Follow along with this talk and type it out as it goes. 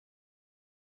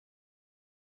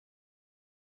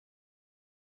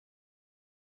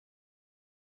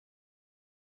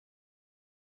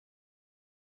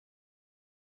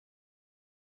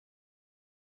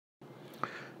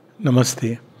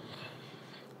Namaste.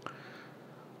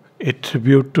 A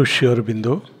tribute to Sri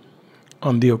Aurobindo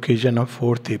on the occasion of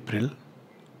 4th April.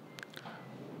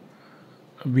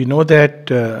 We know that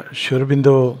Sri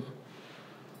Aurobindo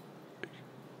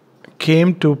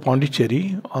came to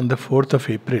Pondicherry on the 4th of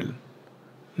April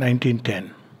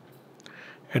 1910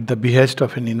 at the behest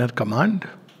of an inner command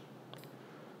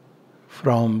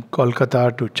from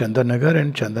Kolkata to Chandanagar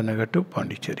and Chandanagar to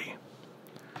Pondicherry.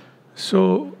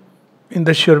 So, in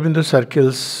the Sri Aurobindo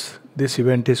circles, this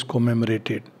event is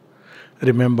commemorated,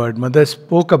 remembered. Mother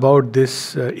spoke about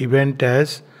this event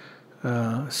as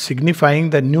signifying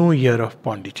the new year of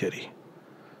Pondicherry.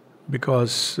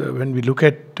 Because when we look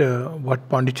at what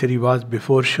Pondicherry was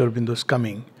before Sri Aurobindo's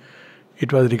coming,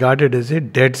 it was regarded as a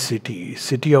dead city,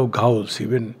 city of ghouls.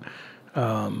 Even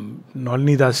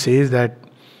Nolnida says that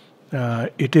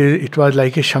it was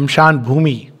like a Shamshan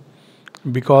Bhumi,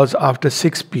 because after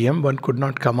 6 p.m. one could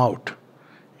not come out.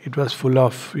 It was full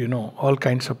of, all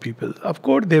kinds of people. Of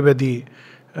course, they were the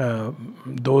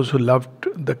those who loved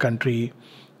the country,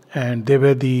 and they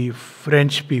were the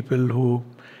French people who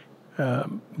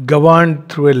governed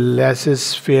through a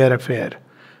laissez-faire affair,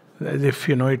 as if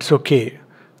it's okay.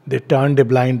 They turned a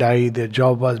blind eye. Their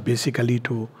job was basically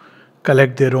to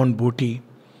collect their own booty.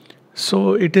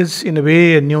 So it is in a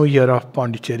way a new year of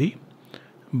Pondicherry.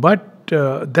 But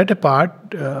that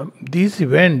apart, these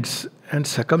events and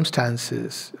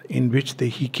circumstances in which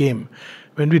he came,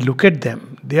 when we look at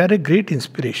them, they are a great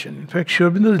inspiration. In fact, Sri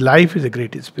Aurobindo's life is a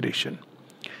great inspiration.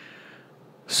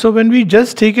 So when we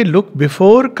just take a look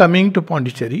before coming to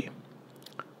Pondicherry,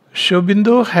 Sri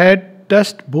Aurobindo had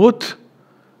touched both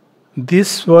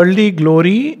this worldly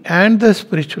glory and the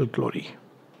spiritual glory,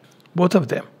 both of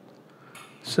them.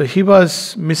 So he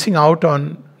was missing out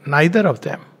on neither of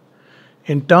them.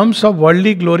 In terms of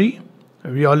worldly glory,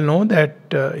 we all know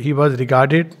that he was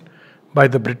regarded by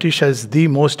the British as the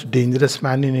most dangerous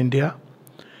man in India.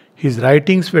 His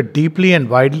writings were deeply and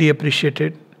widely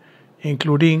appreciated,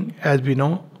 including, as we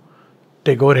know,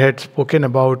 Tagore had spoken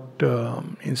about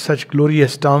in such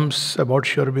glorious terms about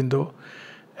Sri Aurobindo.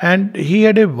 And he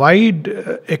had a wide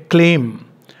acclaim,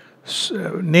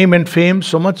 name and fame,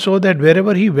 so much so that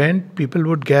wherever he went, people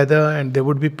would gather and there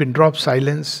would be pin drop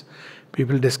silence.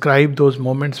 People describe those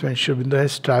moments when Sri Aurobindo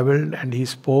has traveled and he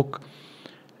spoke.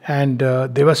 And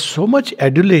there was so much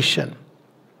adulation.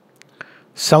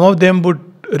 Some of them would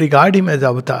regard him as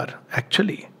avatar,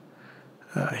 actually.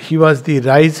 He was the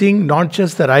rising, not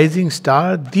just the rising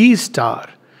star, the star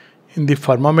in the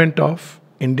firmament of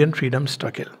Indian freedom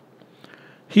struggle.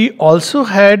 He also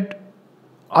had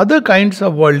other kinds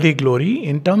of worldly glory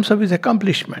in terms of his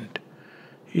accomplishment.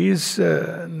 He is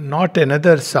not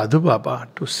another Sadhu Baba,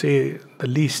 to say the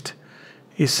least.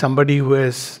 He is somebody who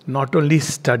has not only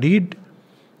studied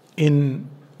in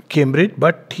Cambridge,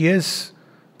 but he has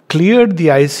cleared the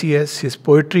ICS. His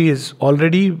poetry is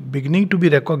already beginning to be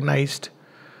recognized.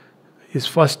 His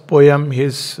first poem,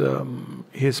 his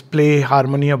play,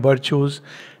 Harmony of Virtues,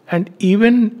 and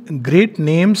even great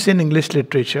names in English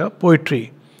literature,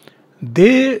 poetry,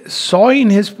 they saw in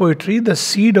his poetry the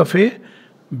seed of a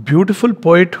beautiful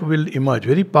poet who will emerge,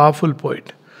 very powerful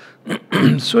poet.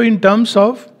 So in terms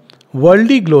of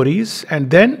worldly glories,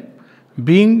 and then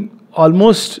being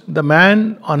almost the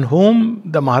man on whom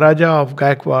the Maharaja of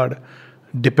Gaikwad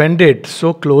depended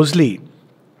so closely,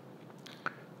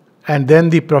 and then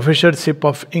the professorship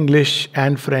of English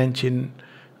and French in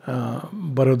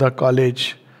Baroda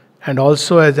College, and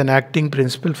also as an acting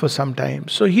principal for some time.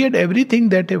 So he had everything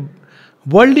that a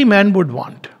worldly man would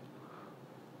want,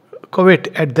 covet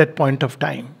at that point of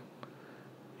time.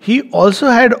 He also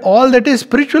had all that a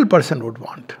spiritual person would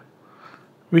want,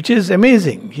 which is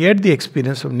amazing. He had the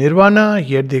experience of nirvana,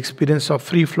 he had the experience of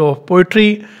free flow of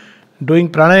poetry,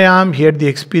 doing pranayam, he had the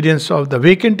experience of the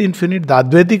vacant infinite, the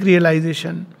Advaitic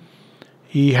realization.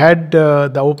 He had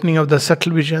the opening of the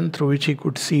subtle vision through which he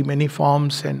could see many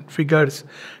forms and figures.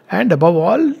 And above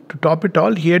all, to top it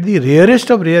all, he had the rarest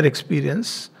of rare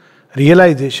experience,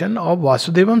 realization of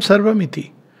Vasudevam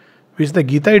Sarvamiti, which the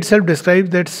Gita itself describes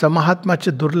that Samahatma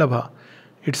cha Durlabha.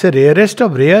 It's a rarest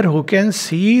of rare who can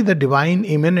see the divine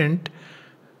immanent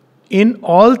in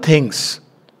all things.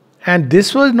 And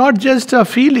this was not just a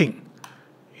feeling.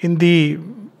 In the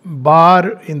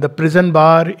bar, in the prison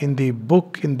bar, in the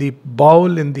book, in the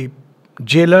bowl, in the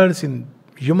jailers, in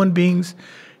human beings,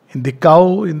 in the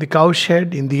cow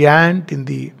shed, in the ant, in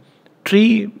the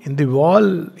tree, in the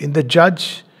wall, in the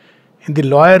judge, in the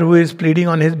lawyer who is pleading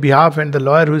on his behalf and the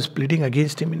lawyer who is pleading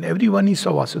against him. In everyone he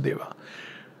saw Vasudeva.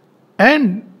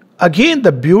 And again,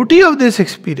 the beauty of this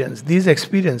experience, these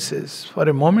experiences, for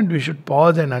a moment we should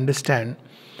pause and understand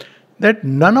that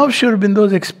none of Sri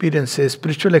Aurobindo's experiences,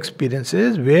 spiritual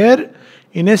experiences, were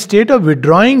in a state of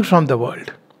withdrawing from the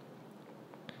world.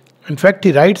 In fact,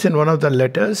 he writes in one of the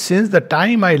letters, since the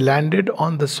time I landed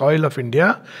on the soil of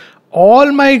India,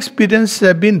 all my experiences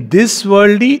have been this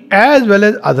worldly as well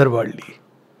as otherworldly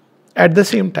at the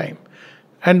same time.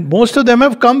 And most of them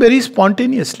have come very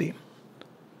spontaneously.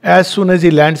 As soon as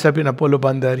he lands up in Apollo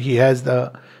Bandar, he has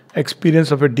the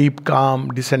experience of a deep calm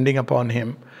descending upon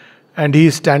him. And he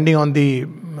is standing on the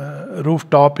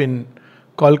rooftop in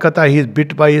Kolkata. He is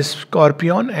bit by a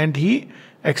scorpion and he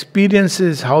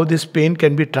experiences how this pain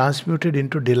can be transmuted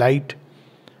into delight.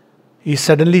 He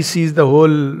suddenly sees the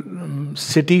whole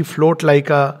city float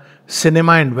like a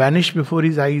cinema and vanish before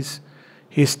his eyes.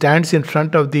 He stands in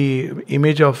front of the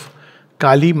image of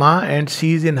Kali Ma and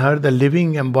sees in her the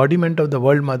living embodiment of the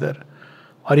World Mother.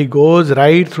 Or he goes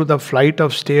right through the flight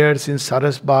of stairs in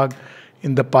Sarasbagh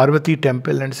in the Parvati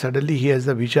temple and suddenly he has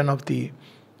the vision of the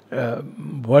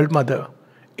World Mother.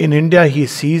 In India, he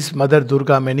sees Mother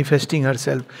Durga manifesting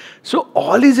herself. So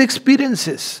all his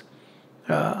experiences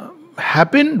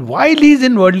happen while he is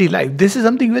in worldly life. This is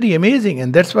something very amazing,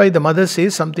 and that's why the mother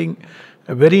says something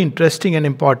very interesting and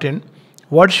important.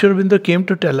 What Sri Aurobindo came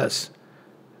to tell us.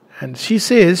 And she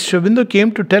says, Sri Aurobindo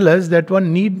came to tell us that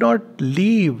one need not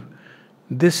leave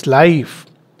this life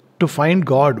to find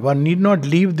God. One need not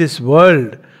leave this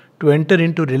world to enter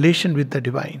into relation with the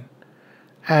divine.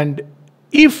 And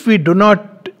if we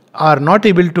are not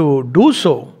able to do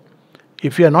so,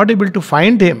 if we are not able to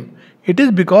find Him, it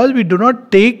is because we do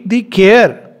not take the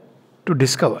care to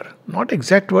discover. Not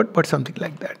exact word, but something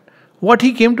like that. What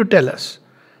He came to tell us.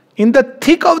 In the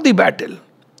thick of the battle,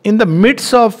 in the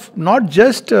midst of not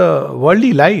just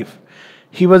worldly life,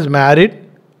 he was married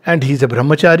and he's a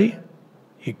brahmachari.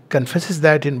 He confesses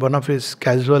that in one of his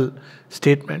casual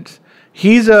statements.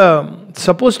 He's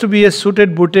supposed to be a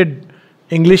suited booted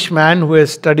Englishman who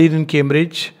has studied in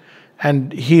Cambridge,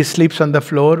 and he sleeps on the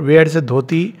floor, wears a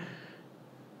dhoti.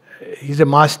 He's a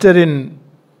master in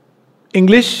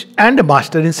English and a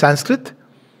master in Sanskrit.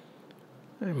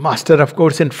 Master, of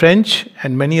course, in French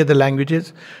and many other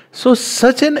languages. So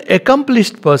such an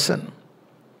accomplished person,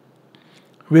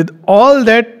 with all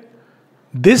that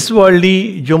this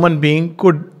worldly human being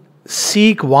could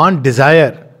seek, want,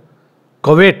 desire,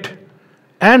 covet,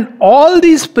 and all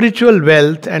the spiritual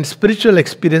wealth and spiritual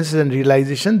experiences and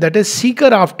realization that a seeker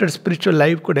after spiritual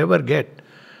life could ever get,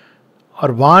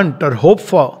 or want, or hope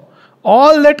for,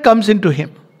 all that comes into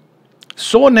him.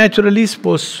 So naturally,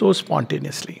 so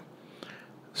spontaneously.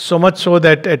 So much so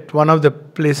that at one of the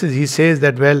places he says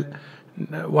that, well,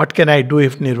 what can I do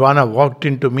if Nirvana walked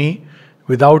into me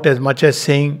without as much as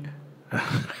saying,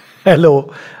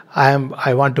 hello,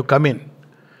 I want to come in.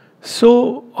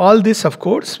 So all this, of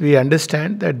course, we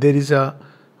understand that there is a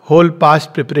whole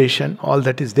past preparation, all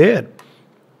that is there.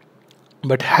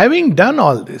 But having done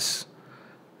all this,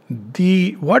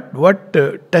 what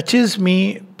touches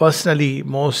me personally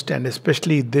most, and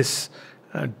especially this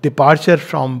departure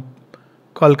from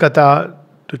Kolkata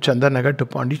to Chandanagar to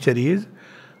Pondicherry, is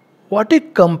what a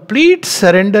complete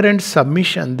surrender and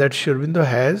submission that Sri Aurobindo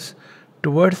has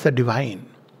towards the divine.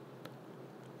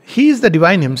 He is the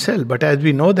divine himself, but as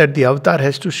we know that the avatar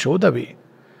has to show the way.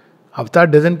 Avatar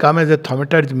doesn't come as a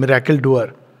thaumaturge miracle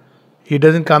doer. He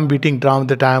doesn't come beating drum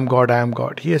that I am God, I am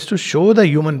God. He has to show the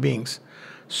human beings.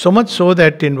 So much so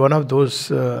that in one of those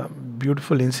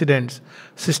beautiful incidents,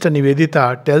 Sister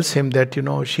Nivedita tells him that,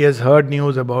 she has heard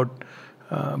news about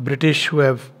British who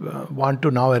have want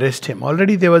to now arrest him.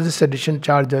 Already there was a sedition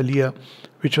charge earlier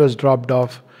which was dropped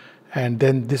off, and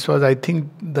then this was, I think,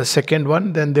 the second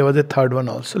one. Then there was a third one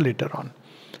also later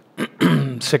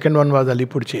on. Second one was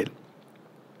Alipur jail.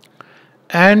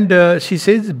 And she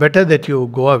says, better that you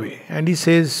go away. And he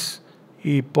says,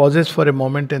 he pauses for a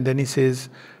moment and then he says,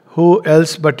 who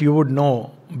else but you would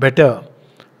know better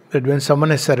that when someone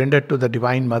has surrendered to the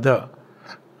Divine Mother,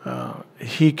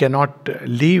 he cannot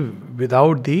leave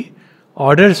without the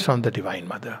orders from the Divine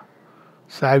Mother.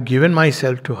 So I have given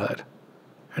myself to her,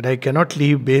 and I cannot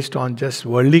leave based on just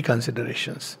worldly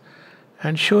considerations.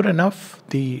 And sure enough,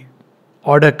 the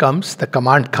order comes, the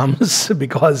command comes,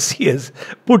 because he has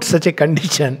put such a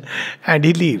condition, and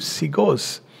he leaves, he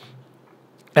goes.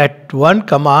 At one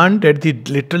command, at the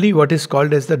literally what is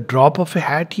called as the drop of a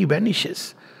hat, he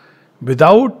vanishes.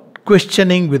 Without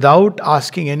questioning, without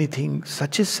asking anything.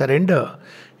 Such a surrender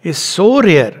is so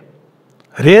rare,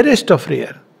 rarest of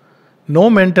rare. No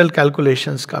mental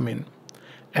calculations come in.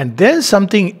 And then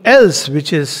something else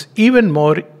which is even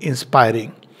more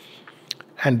inspiring.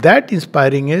 And that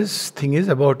inspiring thing is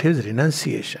about his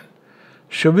renunciation.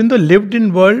 Sri Aurobindo lived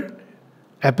in world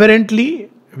apparently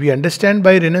we understand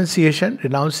by renunciation,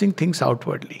 renouncing things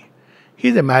outwardly. He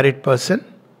is a married person.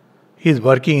 He is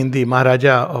working in the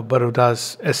Maharaja of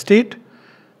Baroda's estate,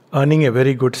 earning a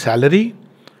very good salary.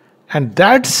 And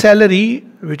that salary,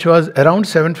 which was around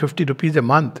 750 rupees a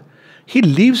month, he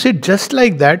leaves it just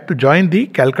like that to join the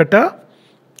Calcutta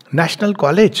National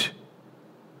College,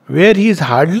 where he is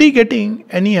hardly getting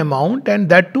any amount, and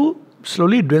that too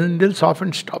slowly dwindles off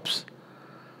and stops.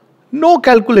 No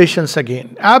calculations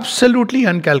again, absolutely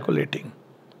uncalculating.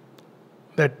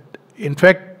 That, in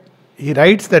fact, he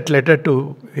writes that letter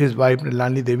to his wife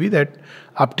Nilani Devi that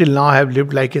up till now I have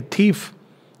lived like a thief.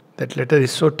 That letter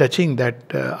is so touching that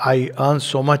I earn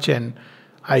so much and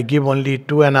I give only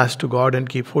 2 annas to God and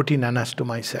keep 14 annas to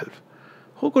myself.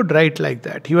 Who could write like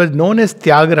that? He was known as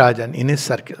Tyagarajan in his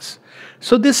circles.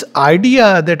 So this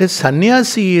idea that a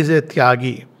sannyasi is a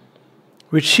tyagi,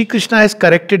 which Shri Krishna has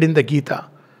corrected in the Gita,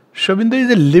 Sri Aurobindo is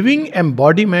a living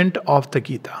embodiment of the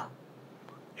Gita.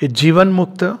 A Jivan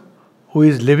Mukta who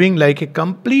is living like a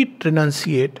complete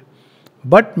renunciate,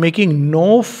 but making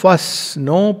no fuss,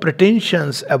 no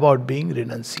pretensions about being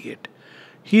renunciate.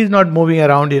 He is not moving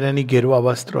around in any Girva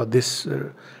Vastra or this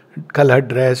colored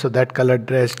dress or that colored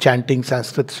dress, chanting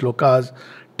Sanskrit slokas,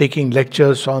 taking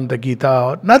lectures on the Gita,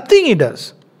 or nothing he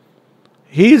does.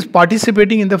 He is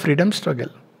participating in the freedom struggle.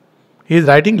 He is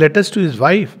writing letters to his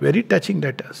wife, very touching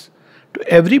letters. To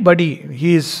everybody,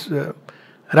 he is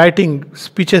writing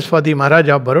speeches for the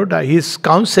Maharaja of Baroda. He is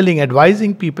counseling,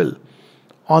 advising people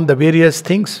on the various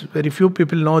things. Very few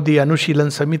people know the Anushilan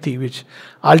Samiti, which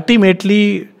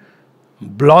ultimately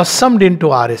blossomed into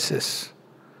RSS.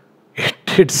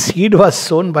 Its seed was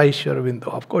sown by Sri Aurobindo.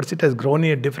 Of course, it has grown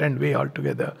in a different way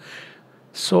altogether.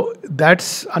 So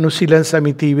that's Anushilan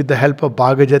Samiti with the help of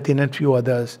Bhagajatin and few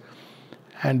others.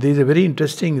 And there is a very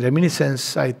interesting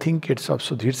reminiscence, I think it's of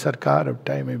Sudhir Sarkar, of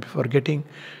time I may be forgetting,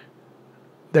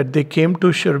 that they came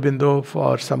to Sri Aurobindo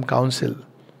for some counsel.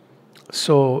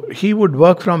 So he would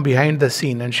work from behind the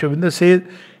scene, and Sri Aurobindo says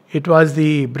it was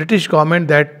the British government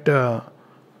that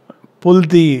pulled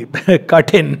the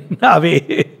curtain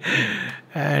away.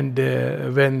 And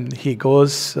when he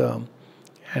goes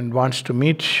and wants to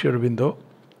meet Sri Aurobindo,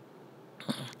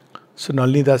 so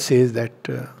Nalnida says that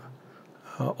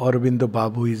Aurobindo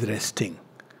Babu is resting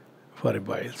for a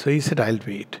while. So he said, I'll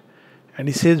wait. And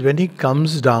he says, when he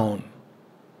comes down,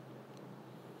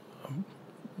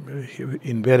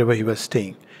 in wherever he was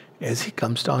staying, as he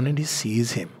comes down and he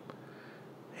sees him,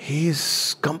 he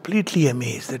is completely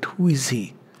amazed that who is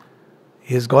he?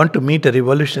 He has gone to meet a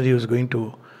revolutionary who is going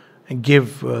to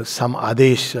give some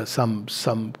adesh,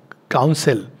 some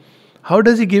counsel. How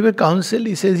does he give a counsel?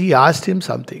 He says he asked him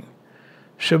something.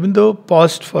 Sri Aurobindo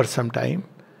paused for some time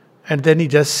and then he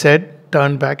just said,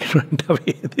 turned back and went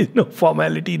away. There is no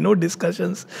formality, no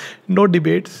discussions, no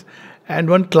debates. And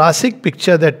one classic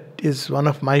picture that is one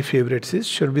of my favorites is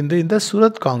Sri Aurobindo in the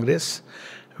Surat Congress,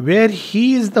 where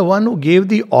he is the one who gave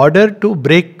the order to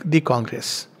break the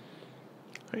Congress.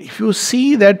 If you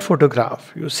see that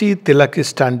photograph, you see Tilak is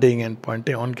standing and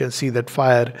pointing, one can see that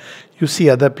fire. You see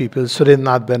other people,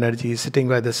 Surendranath Banerjee sitting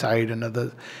by the side and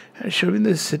others. And Sri Aurobindo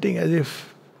is sitting as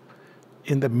if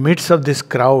in the midst of this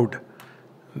crowd,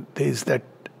 there is that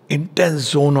intense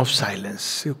zone of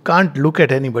silence. You can't look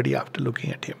at anybody after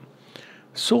looking at him.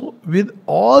 So with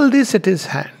all this at his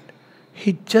hand,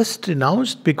 he just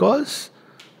renounced because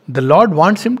the Lord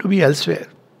wants him to be elsewhere.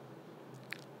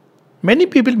 Many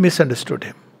people misunderstood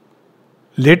him.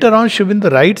 Later on, Sri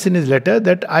Aurobindo writes in his letter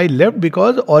that I left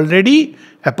because already,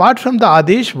 apart from the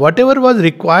Adesh, whatever was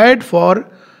required for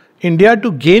India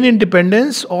to gain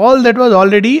independence, all that was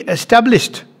already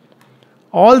established.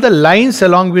 All the lines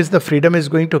along which the freedom is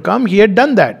going to come, he had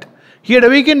done that. He had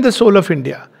awakened the soul of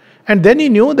India. And then he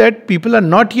knew that people are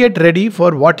not yet ready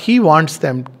for what he wants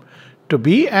them to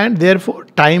be, and therefore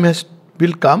time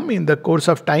will come in the course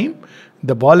of time.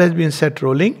 The ball has been set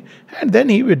rolling, and then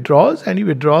he withdraws, and he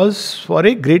withdraws for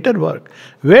a greater work.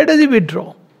 Where does he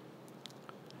withdraw?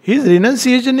 His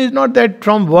renunciation is not that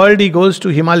from world he goes to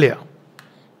Himalaya.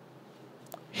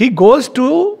 He goes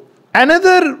to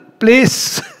another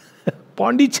place,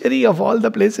 Pondicherry of all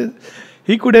the places.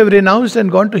 He could have renounced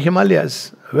and gone to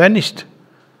Himalayas, vanished.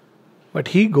 But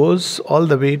he goes all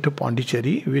the way to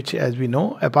Pondicherry, which, as we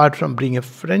know, apart from being a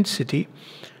French city,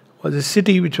 was a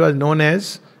city which was known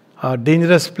as a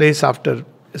dangerous place after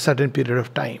a certain period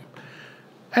of time.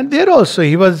 And there also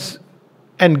he was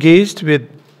engaged with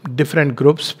different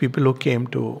groups, people who came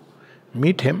to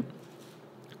meet him.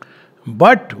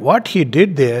 But what he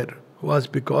did there was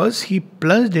because he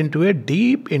plunged into a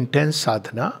deep, intense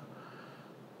sadhana,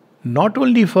 not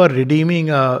only for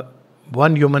redeeming a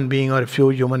one human being or a few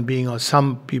human beings or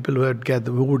some people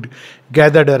who would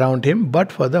gathered around him,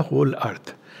 but for the whole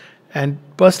earth. And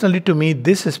personally to me,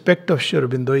 this aspect of Sri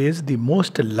Aurobindo is the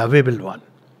most lovable one.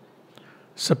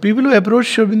 So people who approach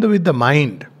Sri Aurobindo with the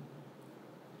mind,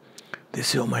 they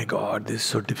say, oh my God, this is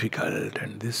so difficult,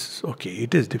 and this, okay,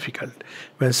 it is difficult.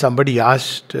 When somebody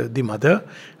asked the mother,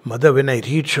 when I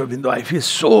read Sri Aurobindo, I feel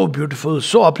so beautiful,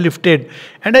 so uplifted.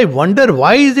 And I wonder,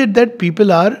 why is it that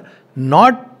people are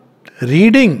not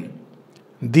reading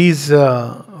these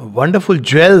wonderful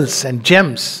jewels and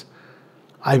gems?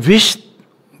 I wish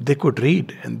they could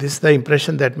read. And this is the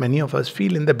impression that many of us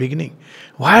feel in the beginning.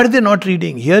 Why are they not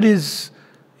reading? Here is,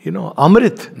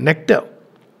 Amrit, nectar.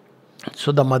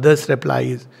 So the mother's reply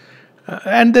is,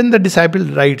 and then the disciple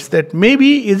writes that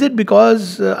maybe is it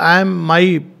because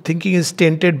my thinking is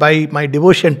tainted by my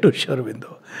devotion to Sri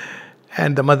Aurobindo.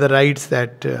 And the mother writes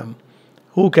that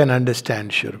who can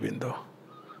understand Sri Aurobindo?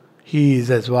 He is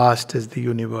as vast as the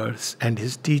universe and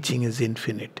his teaching is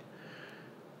infinite.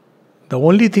 The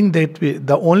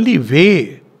only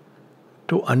way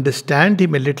to understand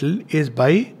him a little is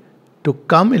to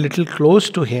come a little close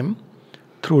to him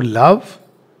through love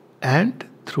and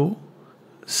through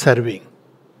serving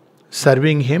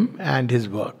him and his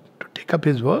work, to take up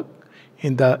his work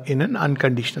in an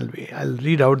unconditional way. I'll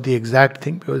read out the exact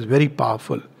thing because it's very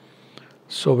powerful.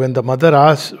 So when the mother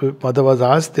was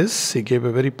asked this, she gave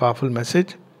a very powerful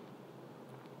message.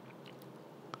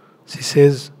 She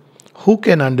says, who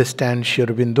can understand Sri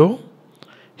Aurobindo?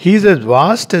 He is as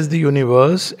vast as the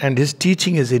universe and his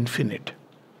teaching is infinite.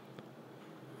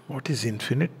 What is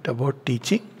infinite about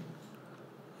teaching?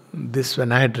 This,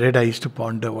 when I had read, I used to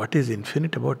ponder what is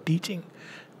infinite about teaching.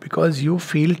 Because you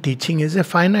feel teaching is a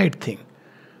finite thing.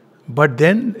 But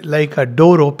then, like a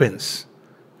door opens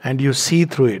and you see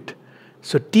through it.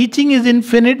 So, teaching is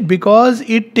infinite because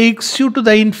it takes you to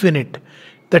the infinite.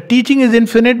 The teaching is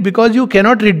infinite because you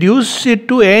cannot reduce it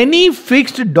to any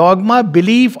fixed dogma,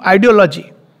 belief,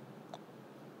 ideology.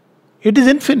 It is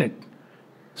infinite.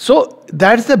 So,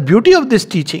 that's the beauty of this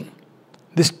teaching.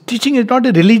 This teaching is not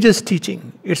a religious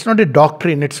teaching. It's not a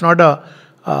doctrine. It's not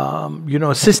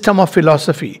a system of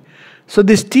philosophy. So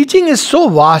this teaching is so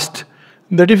vast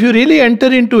that if you really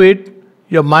enter into it,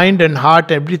 your mind and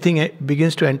heart, everything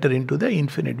begins to enter into the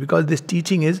infinite. Because this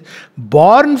teaching is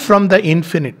born from the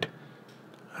infinite.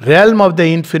 Realm of the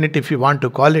infinite, if you want to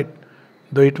call it.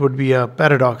 Though it would be a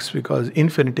paradox because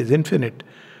infinite is infinite.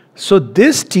 So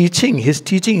this teaching, his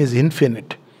teaching is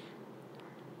infinite.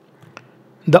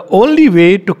 The only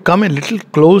way to come a little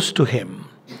close to him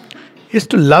is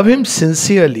to love him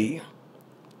sincerely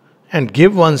and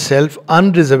give oneself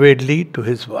unreservedly to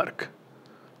his work.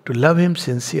 To love him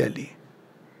sincerely.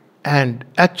 And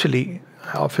actually,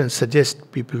 I often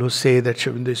suggest people who say that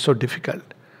Sri Aurobindo is so difficult.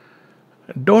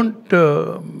 Don't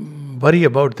worry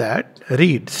about that.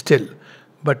 Read still.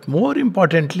 But more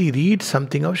importantly, read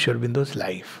something of Sri Aurobindo's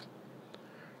life.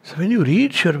 So when you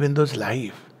read Sri Aurobindo's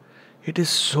life, it is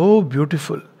so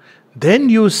beautiful. Then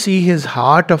you see his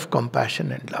heart of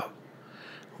compassion and love.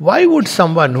 Why would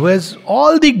someone who has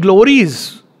all the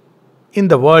glories in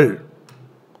the world,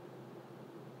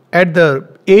 at the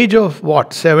age of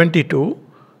 72,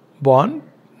 born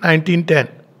 1910,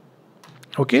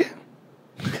 okay?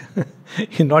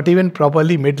 He's not even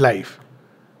properly midlife.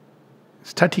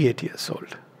 He's 38 years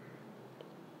old.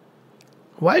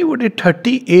 Why would a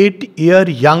 38-year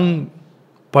young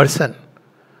person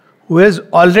who has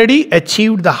already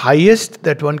achieved the highest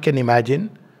that one can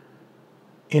imagine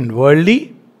in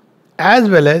worldly as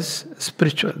well as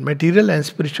spiritual, material and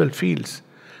spiritual fields,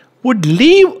 would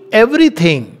leave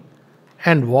everything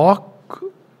and walk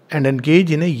and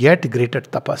engage in a yet greater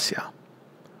tapasya?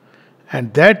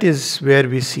 And that is where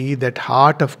we see that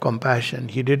heart of compassion.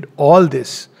 He did all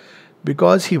this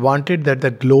because he wanted that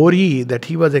the glory that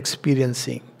he was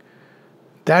experiencing,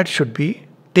 that should be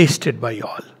tasted by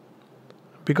all.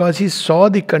 Because he saw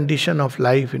the condition of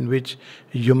life in which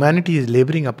humanity is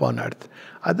laboring upon earth.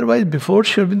 Otherwise, before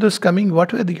Sri Aurobindo's coming,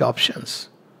 what were the options?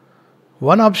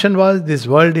 One option was, this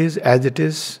world is as it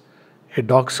is, a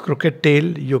dog's crooked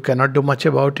tail, you cannot do much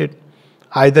about it.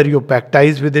 Either you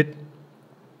baptize with it,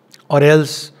 or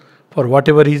else, for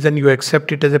whatever reason, you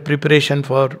accept it as a preparation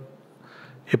for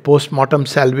a post-mortem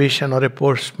salvation or a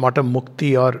post-mortem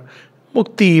mukti, or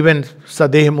mukti, even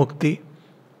sadeh mukti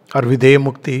or videya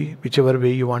mukti, whichever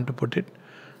way you want to put it.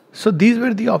 So these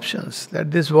were the options,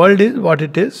 that this world is what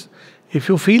it is. If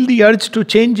you feel the urge to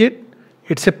change it,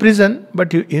 it's a prison,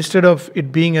 but instead of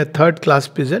it being a third-class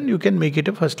prison, you can make it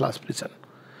a first-class prison.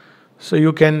 So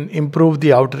you can improve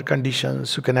the outer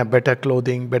conditions, you can have better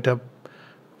clothing, better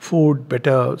food,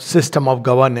 better system of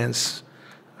governance,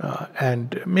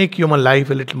 and make human life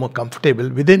a little more comfortable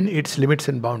within its limits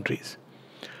and boundaries.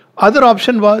 Other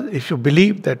option was, if you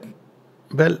believe that,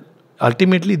 well,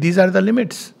 ultimately these are the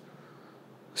limits.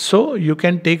 So you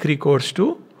can take recourse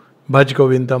to Bhaj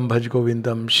Govindam,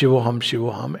 Shivoham,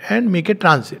 Shivoham, and make a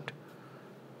transit.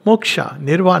 Moksha,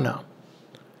 Nirvana.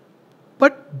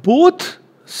 But both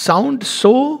sound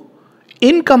so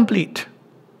incomplete.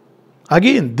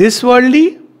 Again, this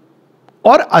worldly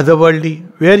or otherworldly,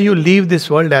 where you leave this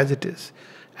world as it is.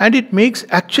 And it makes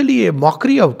actually a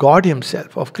mockery of God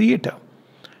Himself, of Creator.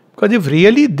 Because if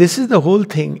really this is the whole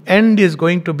thing, end is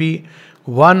going to be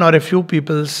one or a few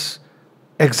people's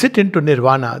exit into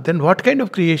nirvana, then what kind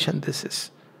of creation this is?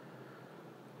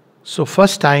 So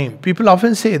first time, people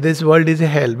often say this world is a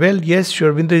hell. Well, yes, Sri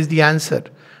Aurobindo is the answer.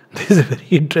 There is a very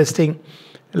interesting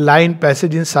line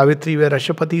passage in Savitri where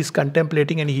Ashwapati is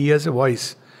contemplating and he hears a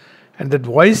voice. And that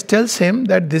voice tells him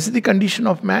that this is the condition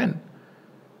of man.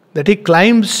 That he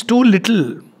climbs too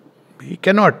little. He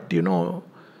cannot,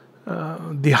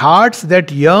 the hearts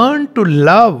that yearn to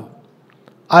love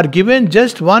are given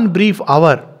just one brief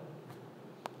hour.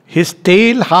 His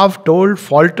tale half told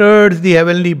falters the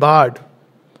heavenly bard.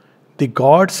 The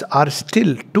gods are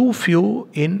still too few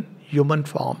in human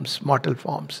forms, mortal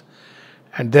forms.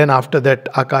 And then after that,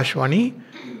 Akashvani,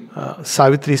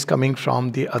 Savitri is coming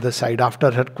from the other side after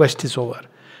her quest is over.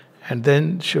 And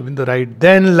then Sri Aurobindo writes,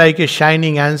 then like a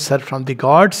shining answer from the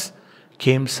gods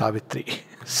came Savitri.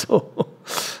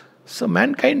 So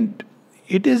mankind,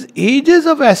 it is ages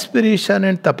of aspiration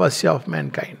and tapasya of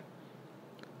mankind.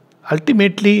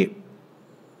 Ultimately,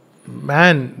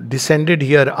 man descended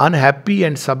here unhappy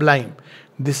and sublime.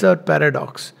 This is our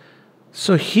paradox.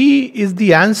 So he is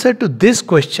the answer to this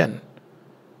question.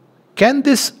 Can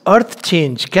this earth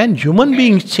change? Can human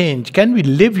beings change? Can we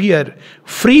live here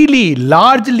freely,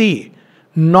 largely,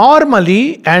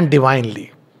 normally and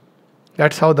divinely?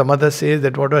 That's how the mother says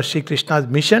that what was Sri Krishna's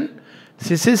mission?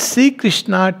 She says Sri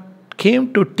Krishna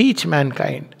came to teach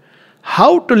mankind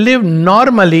how to live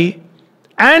normally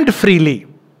and freely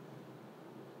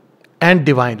and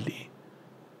divinely.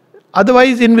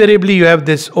 Otherwise, invariably you have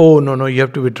this, oh no, you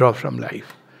have to withdraw from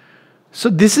life. So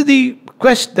this is the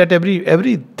quest that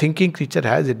every thinking creature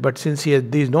has it. But since there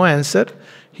is no answer,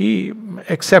 he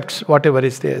accepts whatever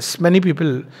is there. Many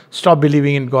people stop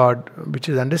believing in God, which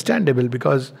is understandable,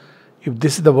 because if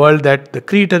this is the world that the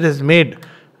Creator has made,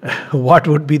 what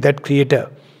would be that Creator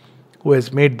who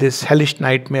has made this hellish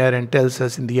nightmare and tells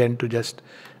us in the end to just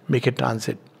make a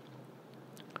transit?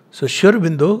 So Sri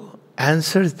Aurobindo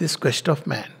answers this quest of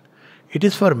man. It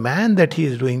is for man that he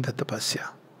is doing the tapasya.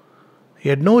 He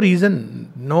had no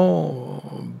reason,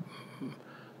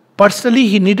 personally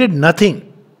he needed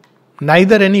nothing,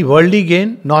 neither any worldly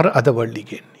gain nor otherworldly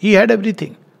gain. He had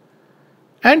everything.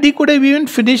 And he could have even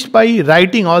finished by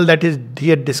writing all that he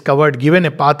had discovered, given a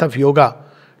path of yoga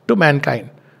to mankind.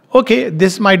 Okay,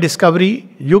 this is my discovery,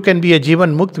 you can be a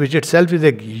Jivan Mukt, which itself is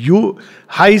a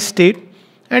high state.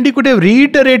 And he could have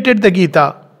reiterated the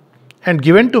Gita and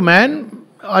given to man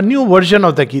a new version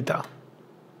of the Gita.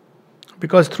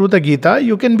 Because through the Gita,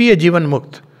 you can be a Jivan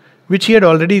Mukt, which he had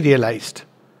already realized.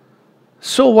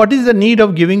 So what is the need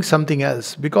of giving something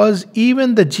else? Because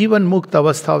even the Jivan Mukt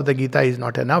avastha of the Gita is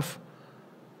not enough.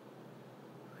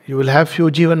 You will have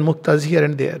few Jivan Muktas here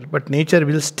and there, but nature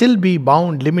will still be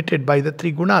bound, limited by the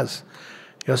three gunas.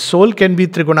 Your soul can be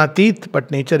Trigunatit, but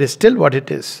nature is still what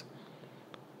it is.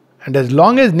 And as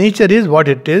long as nature is what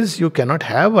it is, you cannot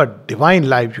have a divine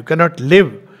life. You cannot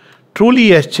live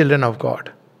truly as children of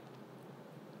God.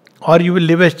 Or you will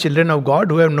live as children of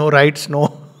God who have no rights, no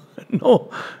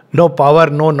power,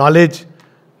 no knowledge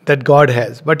that God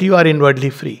has. But you are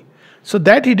inwardly free. So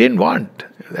that he didn't want.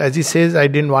 As he says, I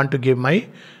didn't want to give my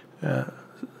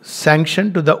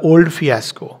sanction to the old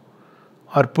fiasco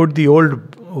or put the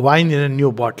old wine in a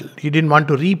new bottle. He didn't want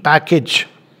to repackage.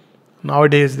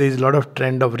 Nowadays there is a lot of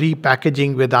trend of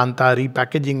repackaging Vedanta,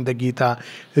 repackaging the Gita,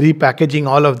 repackaging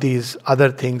all of these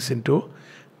other things into.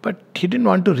 But he didn't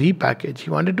want to repackage. He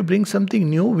wanted to bring something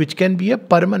new which can be a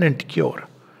permanent cure,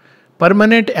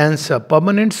 permanent answer,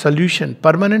 permanent solution,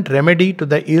 permanent remedy to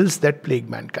the ills that plague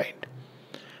mankind.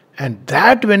 And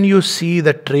that when you see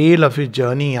the trail of his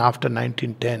journey after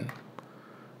 1910,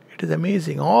 it is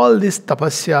amazing. All this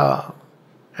tapasya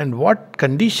and what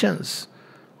conditions.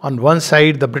 On one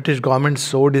side, the British government's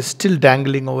sword is still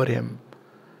dangling over him.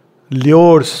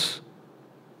 Lures,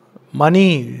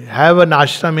 money, have an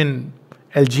ashram in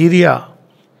Algeria.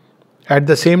 At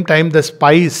the same time, the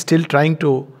spy is still trying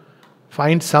to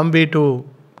find some way to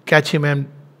catch him and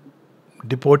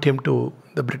deport him to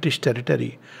the British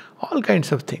territory. All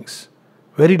kinds of things.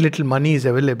 Very little money is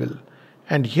available.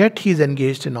 And yet he is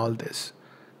engaged in all this.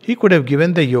 He could have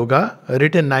given the yoga,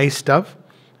 written nice stuff,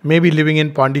 maybe living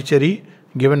in Pondicherry,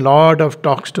 given lot of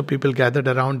talks to people gathered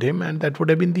around him, and that would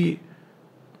have been the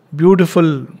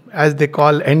beautiful, as they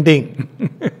call, ending.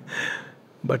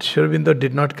 But Sri Aurobindo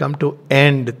did not come to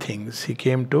end things. He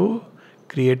came to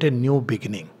create a new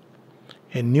beginning.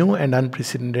 A new and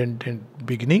unprecedented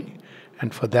beginning.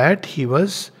 And for that he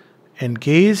was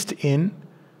engaged in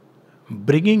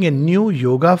bringing a new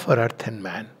yoga for earth and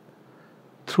man,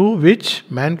 through which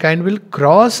mankind will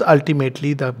cross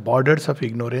ultimately the borders of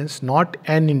ignorance, not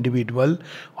an individual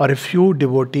or a few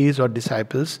devotees or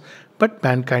disciples, but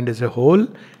mankind as a whole,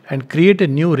 and create a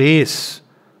new race.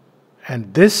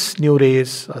 And this new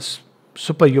race,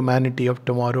 superhumanity of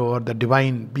tomorrow or the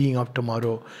divine being of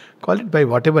tomorrow, call it by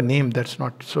whatever name, that's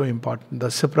not so important, the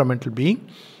supramental being,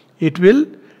 it will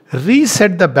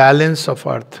reset the balance of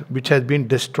earth which has been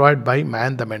destroyed by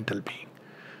man, the mental being.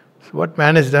 So what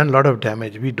man has done, a lot of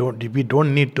damage. We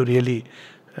don't need to really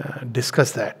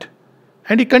discuss that.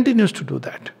 And he continues to do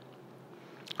that.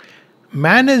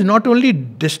 Man has not only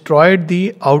destroyed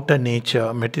the outer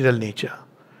nature, material nature.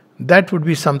 That would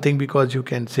be something, because you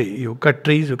can say, you cut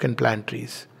trees, you can plant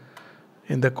trees.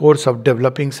 In the course of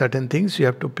developing certain things, you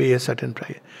have to pay a certain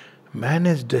price. Man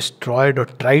has destroyed or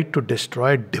tried to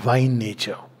destroy divine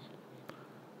nature,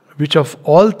 which of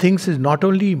all things is not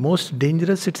only most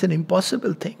dangerous, it's an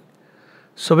impossible thing.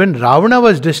 So when Ravana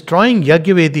was destroying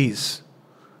Yajnavedis,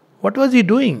 what was he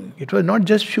doing? It was not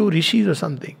just few rishis or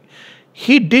something.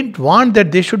 He didn't want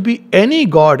that there should be any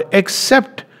god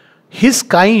except his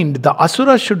kind, the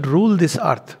asuras, should rule this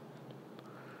earth.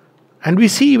 And we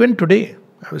see even today,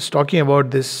 I was talking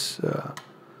about this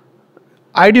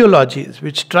ideologies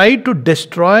which try to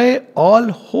destroy all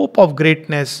hope of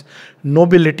greatness,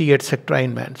 nobility, etc.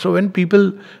 in man. So when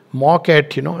people mock at,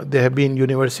 there have been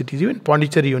universities, even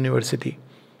Pondicherry University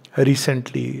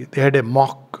recently, they had a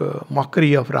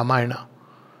mockery of Ramayana.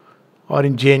 Or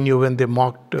in JNU when they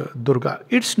mocked Durga.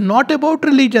 It's not about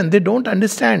religion, they don't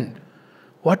understand.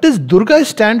 What does Durga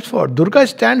stand for? Durga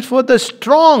stands for the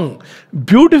strong,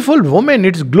 beautiful woman.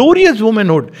 It's glorious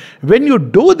womanhood. When you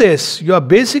do this, you are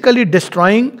basically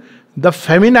destroying the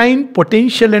feminine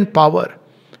potential and power,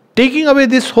 taking away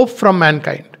this hope from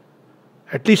mankind.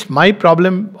 At least my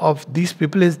problem of these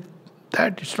people is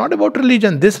that it's not about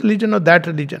religion, this religion or that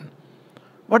religion.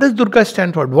 What does Durga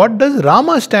stand for? What does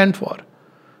Rama stand for?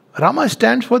 Rama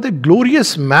stands for the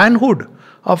glorious manhood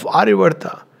of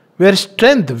Aryavarta, where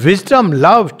strength, wisdom,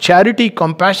 love, charity,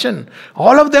 compassion,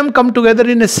 all of them come together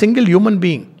in a single human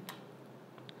being.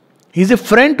 He is a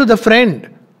friend to the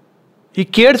friend. He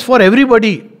cares for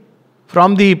everybody,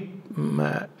 from the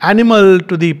animal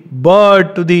to the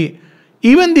bird to the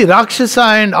even the Rakshasa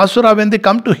and Asura, when they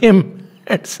come to him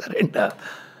and surrender.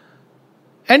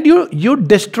 And you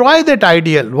destroy that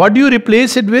ideal. What do you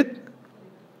replace it with?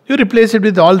 You replace it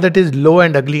with all that is low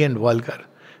and ugly and vulgar.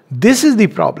 This is the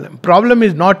problem. Problem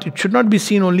is not, it should not be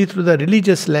seen only through the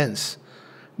religious lens.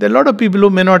 There are a lot of people who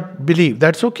may not believe,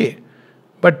 that's okay.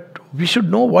 But we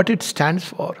should know what it stands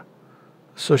for.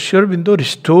 So Sri Aurobindo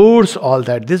restores all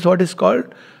that. This is what is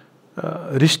called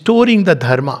restoring the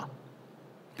dharma.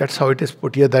 That's how it is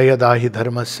put. Yada yada hi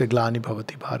dharmasya glani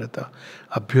bhavati bharata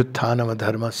abhyutthanam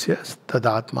dharmasya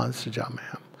tadatman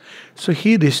srijamaham. So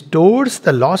he restores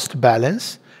the lost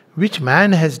balance which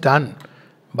man has done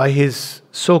by his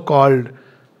so-called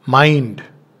mind,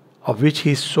 of which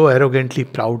he is so arrogantly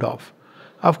proud of.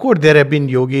 Of course, there have been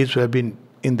yogis who have been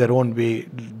in their own way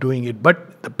doing it,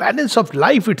 but the balance of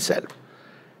life itself,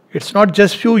 it's not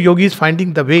just few yogis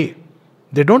finding the way.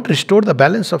 They don't restore the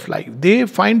balance of life. They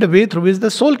find a way through which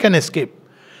the soul can escape.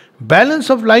 Balance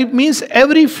of life means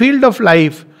every field of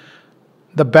life,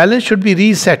 the balance should be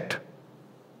reset.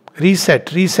 Reset.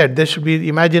 There should be,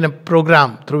 imagine a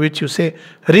program through which you say,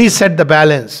 reset the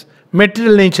balance.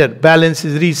 Material nature, balance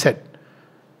is reset.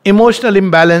 Emotional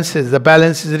imbalances, the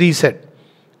balance is reset.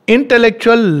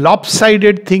 Intellectual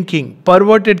lopsided thinking,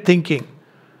 perverted thinking,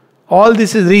 all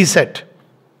this is reset.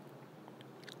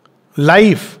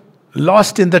 Life,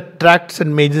 lost in the tracts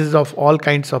and mazes of all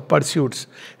kinds of pursuits,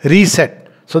 reset.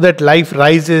 So that life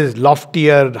rises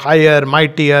loftier, higher,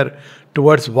 mightier,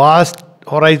 towards vast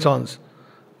horizons.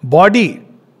 Body,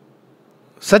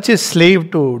 such a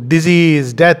slave to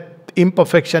disease, death,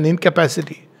 imperfection,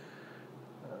 incapacity.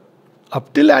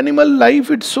 Up till animal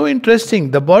life, it's so interesting.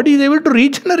 The body is able to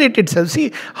regenerate itself.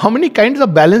 See how many kinds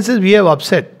of balances we have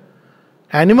upset.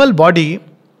 Animal body,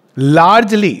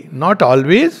 largely, not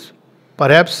always,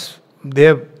 perhaps they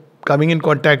are coming in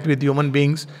contact with human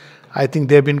beings. I think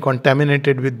they have been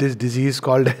contaminated with this disease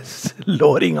called as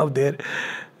lowering of their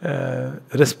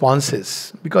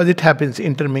responses, because it happens,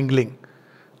 intermingling.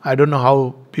 I don't know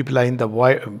how people are in the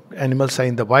wild, animals are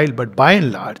in the wild, but by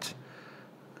and large,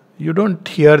 you don't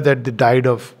hear that they died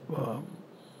of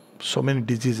so many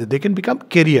diseases. They can become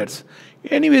carriers.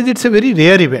 Anyways, it's a very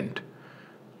rare event.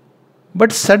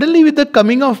 But suddenly with the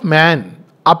coming of man,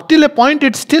 up till a point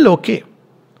it's still okay.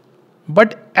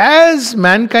 But as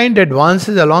mankind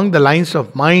advances along the lines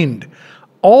of mind,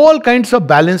 all kinds of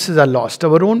balances are lost.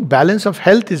 Our own balance of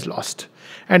health is lost.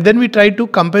 And then we try to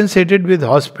compensate it with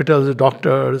hospitals,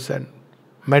 doctors and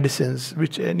medicines,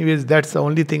 which anyways, that's the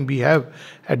only thing we have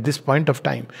at this point of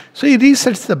time. So he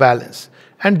resets the balance.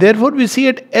 And therefore we see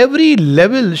at every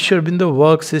level Sri Aurobindo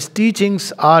works, his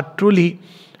teachings are truly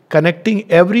connecting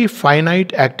every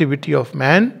finite activity of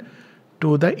man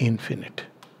to the infinite.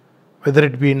 Whether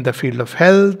it be in the field of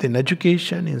health, in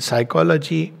education, in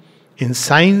psychology, in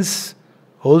science,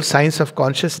 whole science of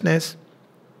consciousness,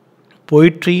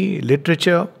 poetry,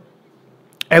 literature,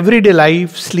 everyday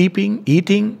life, sleeping,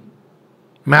 eating,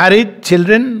 marriage,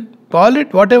 children, call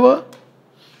it whatever,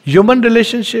 human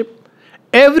relationship,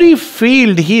 every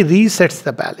field he resets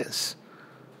the balance.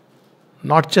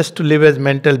 Not just to live as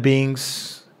mental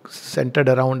beings centered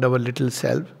around our little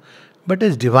self, but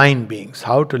as divine beings.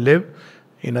 How to live,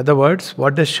 in other words,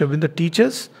 what does Sri Aurobindo teach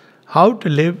us? How to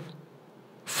live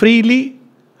freely,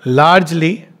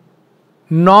 largely,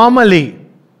 normally,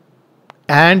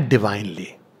 and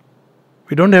divinely.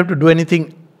 We don't have to do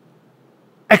anything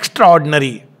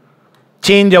extraordinary.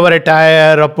 Change our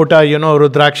attire or put a,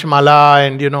 Rudrakshmala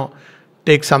and,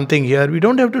 take something here. We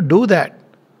don't have to do that.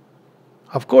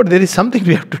 Of course, there is something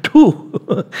we have to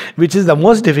do, which is the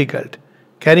most difficult.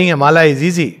 Carrying a mala is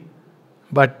easy,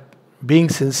 but being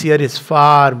sincere is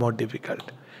far more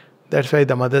difficult. That's why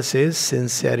the mother says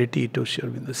sincerity to Sri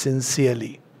Aurobindo,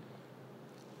 sincerely.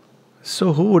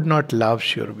 So who would not love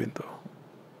Sri Aurobindo?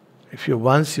 If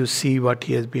once you see what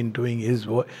he has been doing, his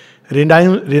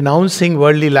renouncing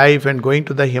worldly life and going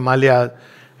to the Himalayas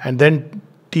and then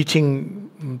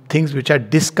teaching things which are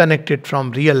disconnected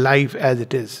from real life as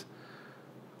it is.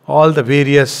 All the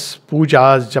various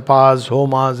pujas, japas,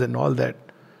 homas and all that.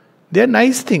 They are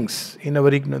nice things in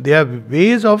our ignorance. They are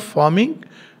ways of forming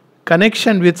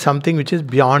connection with something which is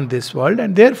beyond this world,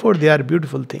 and therefore they are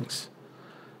beautiful things.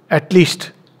 At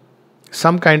least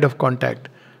some kind of contact.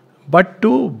 But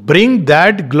to bring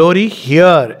that glory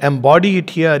here, embody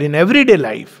it here in everyday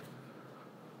life,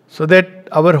 so that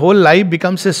our whole life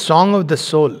becomes a song of the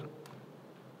soul,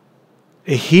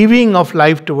 a heaving of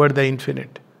life toward the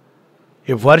infinite,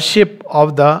 a worship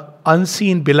of the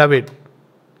unseen beloved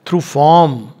through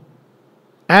form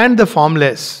and the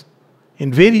formless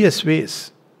in various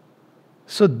ways.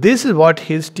 So this is what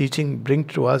his teaching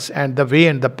brings to us, and the way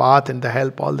and the path and the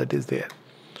help, all that is there.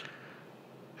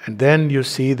 And then you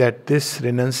see that this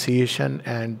renunciation,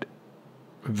 and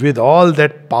with all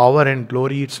that power and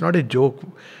glory, it's not a joke.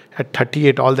 At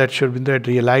 38, all that Sri Aurobindo had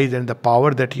realized and the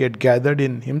power that he had gathered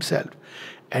in himself.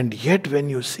 And yet when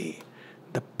you see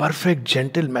the perfect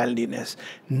gentle manliness,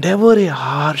 never a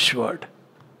harsh word.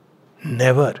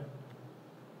 Never.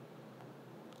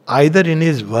 Either in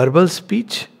his verbal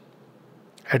speech,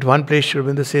 at one place Sri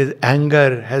Aurobindo says,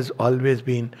 anger has always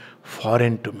been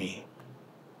foreign to me.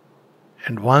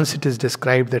 And once it is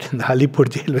described that in the Alipur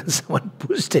jail when someone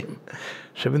pushed him,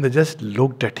 Sri Aurobindo just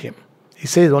looked at him. He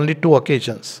says only 2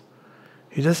 occasions.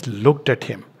 He just looked at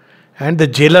him. And the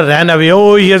jailer ran away.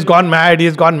 Oh, he has gone mad, he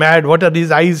has gone mad. What are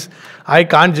these eyes? I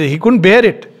can't, he couldn't bear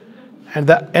it. And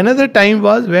another time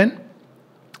was when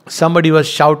somebody was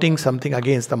shouting something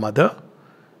against the mother.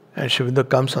 And Sri Aurobindo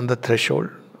comes on the threshold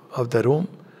of the room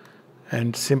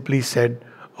and simply said,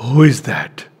 who is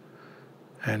that?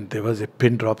 And there was a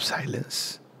pin drop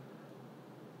silence.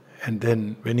 And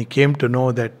then when he came to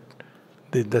know that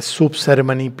the soup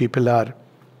ceremony people are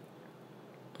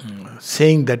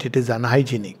saying that it is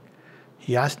unhygienic,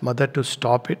 he asked mother to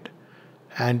stop it,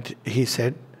 and he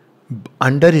said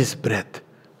under his breath,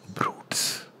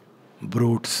 brutes,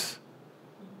 brutes,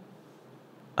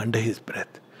 under his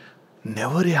breath.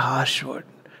 Never a harsh word,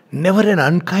 never an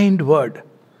unkind word.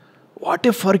 What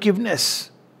a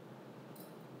forgiveness.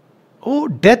 Oh,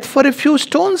 death for a few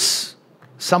stones.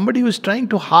 Somebody who is trying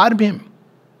to harm him.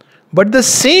 But the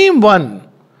same one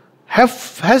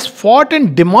has fought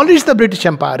and demolished the British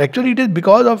Empire. Actually, it is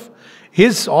because of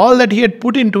all that he had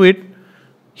put into it.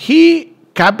 He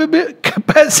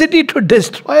capacity to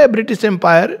destroy a British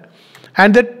Empire,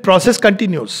 and that process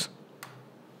continues.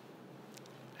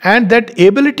 And that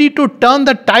ability to turn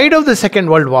the tide of the Second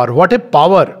World War. What a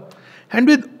power. And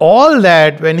with all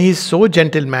that, when he is so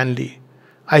gentlemanly,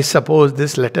 I suppose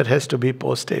this letter has to be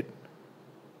posted.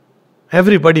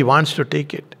 Everybody wants to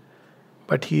take it.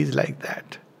 But he is like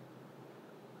that.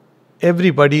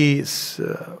 Everybody's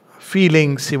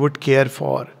feelings he would care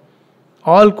for.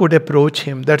 All could approach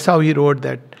him. That's how he wrote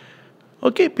that.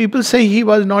 Okay, people say he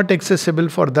was not accessible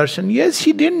for darshan. Yes,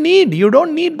 he didn't need. You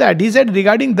don't need that. He said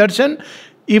regarding darshan,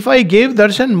 if I gave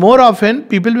darshan more often,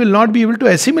 people will not be able to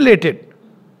assimilate it.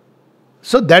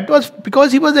 So that was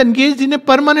because he was engaged in a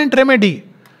permanent remedy.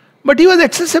 But he was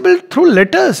accessible through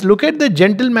letters. Look at the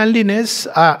gentlemanliness.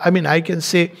 I can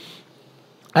say,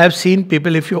 I have seen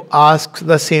people, if you ask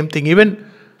the same thing,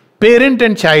 even parent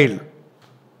and child,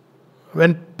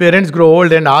 when parents grow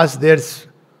old and ask their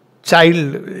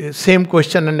child same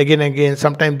question and again,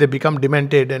 sometimes they become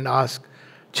demented and ask.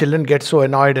 Children get so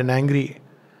annoyed and angry.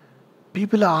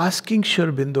 People are asking Sri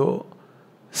Aurobindo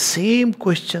same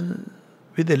question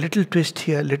with a little twist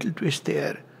here, little twist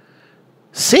there.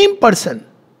 Same person,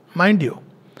 mind you.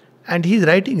 And he's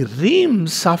writing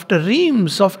reams after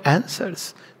reams of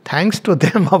answers. Thanks to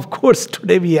them, of course,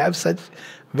 today we have such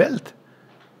wealth.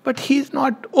 But he's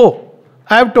not,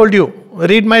 I have told you,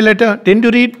 read my letter. Didn't you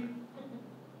read?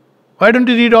 Why don't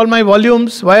you read all my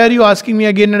volumes? Why are you asking me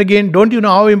again and again? Don't you know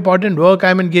how important work I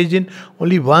am engaged in?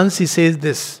 Only once he says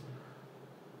this.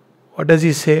 What does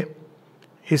he say?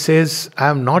 He says, I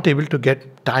am not able to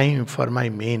get time for my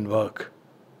main work.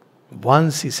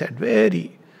 Once he said,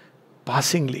 very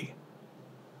passingly.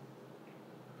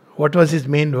 What was his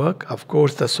main work? Of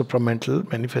course, the supramental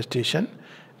manifestation.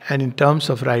 And in terms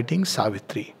of writing,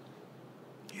 Savitri.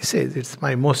 He says, it's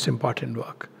my most important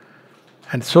work.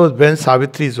 And so when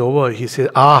Savitri is over, he says,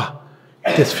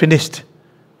 it is finished.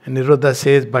 And Nirodha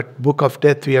says, but book of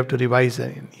death we have to revise.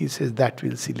 And he says, that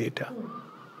we'll see later.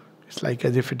 It's like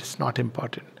as if it is not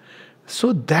important.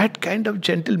 So that kind of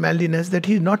gentlemanliness that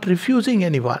he is not refusing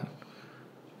anyone.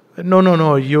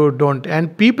 No, you don't.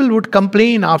 And people would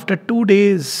complain after 2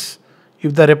 days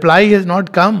if the reply has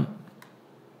not come.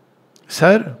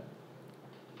 Sir,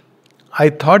 I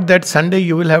thought that Sunday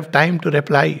you will have time to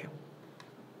reply.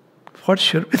 For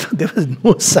sure, there was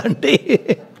no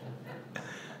Sunday.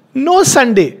 No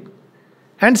Sunday.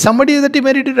 And somebody is at a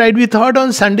very right. We thought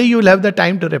on Sunday you will have the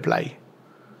time to reply.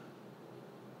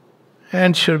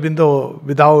 And Sri Aurobindo,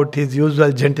 without his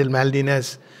usual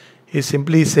gentlemanliness, he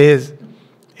simply says,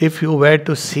 if you were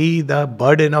to see the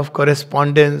burden of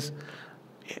correspondence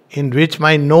in which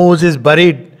my nose is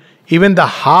buried, even the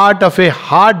heart of a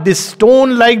hard, this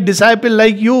stone-like disciple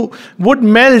like you would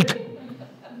melt.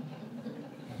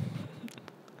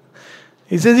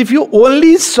 He says, if you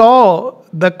only saw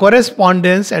the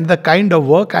correspondence and the kind of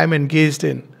work I am engaged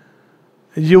in,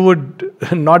 you would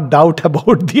not doubt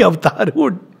about the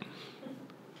avatarhood.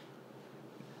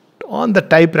 On the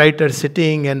typewriter,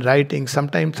 sitting and writing,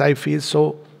 sometimes I feel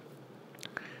so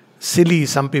silly.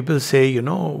 Some people say,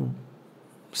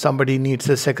 somebody needs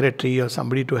a secretary or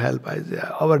somebody to help. I say,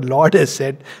 our Lord has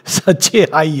set such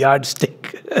a high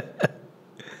yardstick.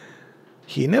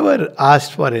 He never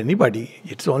asked for anybody.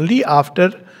 It's only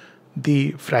after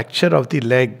the fracture of the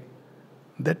leg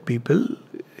that people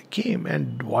came.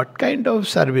 And what kind of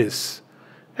service?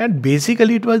 And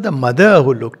basically it was the mother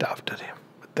who looked after him.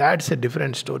 That's a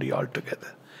different story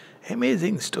altogether.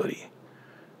 Amazing story.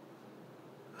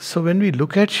 So when we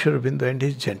look at Sri Aurobindo and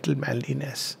his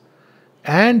gentlemanliness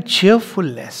and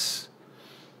cheerfulness,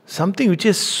 something which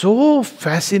is so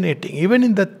fascinating, even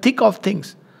in the thick of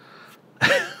things,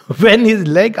 when his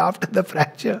leg after the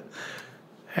fracture,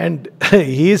 and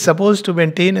he is supposed to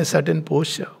maintain a certain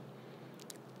posture,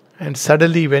 and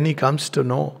suddenly when he comes to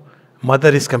know, mother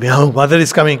is coming, mother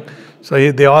is coming.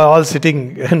 So they are all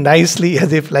sitting nicely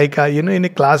as if like, in a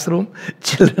classroom,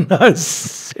 children are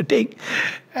sitting.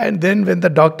 And then when the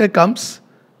doctor comes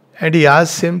and he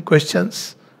asks him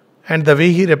questions, and the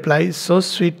way he replies so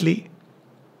sweetly,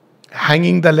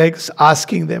 hanging the legs,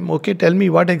 asking them, okay, tell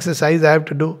me what exercise I have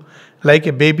to do, like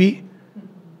a baby.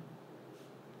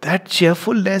 That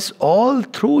cheerfulness all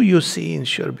through you see in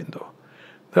Sri Aurobindo.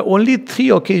 There are only 3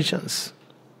 occasions,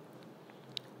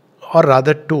 or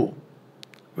rather 2,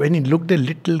 when he looked a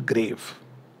little grave.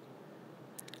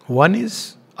 One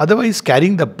is, otherwise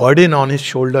carrying the burden on his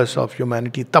shoulders of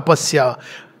humanity. Tapasya.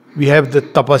 We have the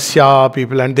tapasya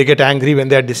people and they get angry when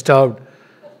they are disturbed.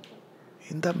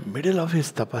 In the middle of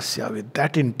his tapasya, with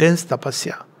that intense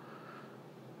tapasya.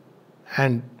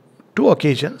 And 2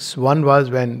 occasions. One was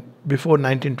when, before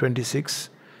 1926,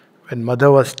 when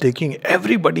mother was taking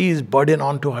everybody's burden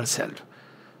onto herself.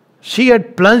 She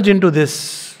had plunged into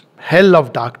this hell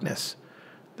of darkness.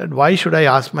 That why should I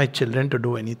ask my children to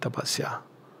do any tapasya?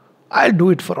 I'll do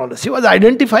it for all. She was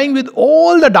identifying with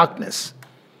all the darkness.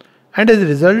 And as a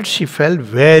result, she fell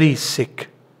very sick.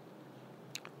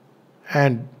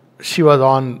 And she was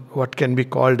on what can be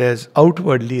called as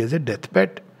outwardly as a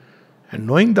deathbed. And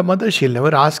knowing the mother, she'll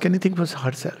never ask anything for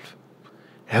herself.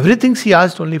 Everything she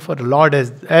asked only for the Lord,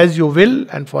 as you will,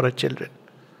 and for her children.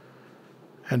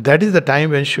 And that is the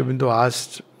time when Sri Aurobindo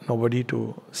asked nobody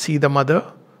to see the mother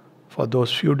for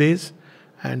those few days.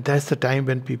 And that's the time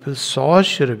when people saw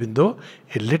Sri Aurobindo,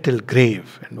 a little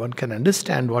grave. And one can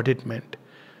understand what it meant.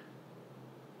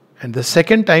 And the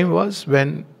second time was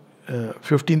when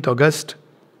 15th August,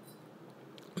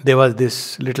 there was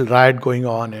this little riot going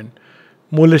on, and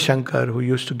Mula Shankar, who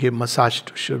used to give massage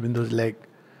to Sri Aurobindo's leg,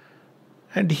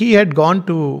 and he had gone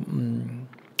to,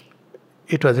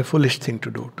 it was a foolish thing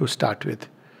to do to start with.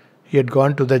 He had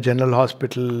gone to the general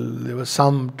hospital, there was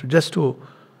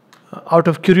out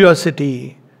of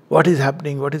curiosity, what is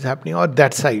happening, or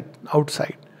that side,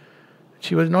 outside.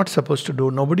 She was not supposed to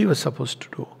do, nobody was supposed to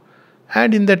do.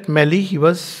 And in that melee, he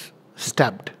was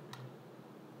stabbed.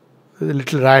 A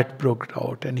little riot broke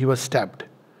out and he was stabbed.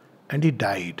 And he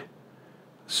died.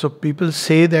 So people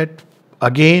say that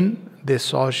again they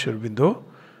saw Sri Aurobindo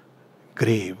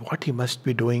grave. What he must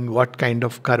be doing, what kind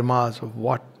of karmas, of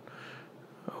what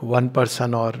one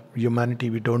person or humanity,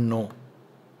 we don't know.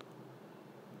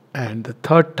 And the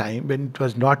third time, when it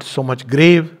was not so much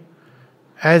grave,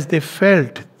 as they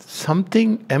felt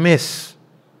something amiss,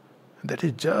 that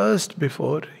is just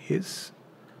before his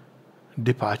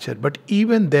departure. But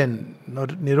even then,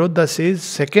 Nirodha says,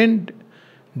 2nd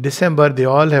December, they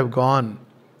all have gone,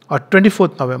 or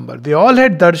 24th November, they all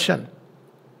had darshan.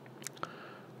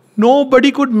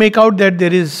 Nobody could make out that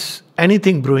there is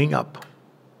anything brewing up.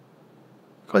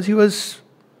 Because he was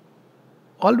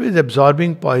always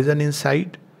absorbing poison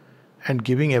inside and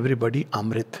giving everybody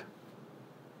amrit.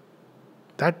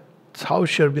 That's how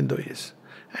Sri Aurobindo is.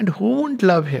 And who won't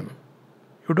love him?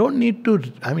 You don't need to,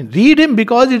 read him,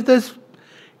 because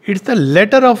it's the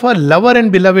letter of a lover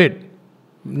and beloved.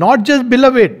 Not just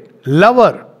beloved,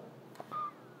 lover.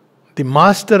 The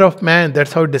master of man,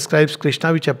 that's how it describes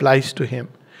Krishna, which applies to him.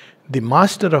 The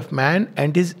master of man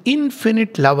and his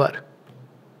infinite lover.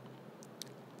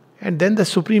 And then the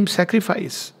supreme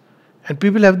sacrifice. And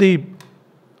people have the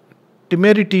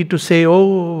temerity to say,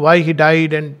 oh, why he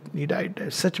died, and he died.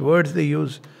 Such words they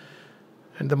use.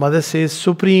 And the mother says,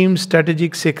 supreme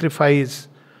strategic sacrifice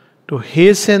to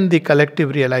hasten the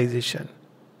collective realization.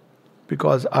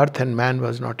 Because earth and man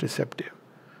was not receptive.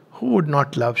 Who would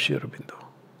not love Sri Aurobindo?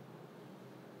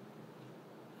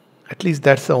 At least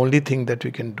that's the only thing that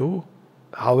we can do,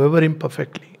 however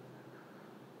imperfectly.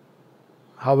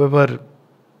 However,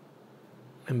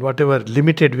 in whatever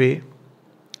limited way.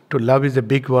 To love is a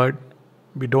big word.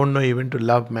 We don't know even to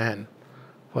love man.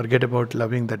 Forget about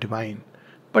loving the divine.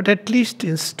 But at least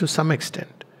to some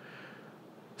extent.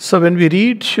 So when we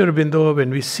read Sri Aurobindo, when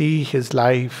we see his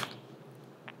life,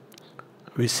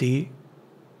 we see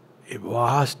a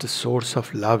vast source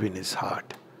of love in his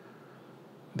heart.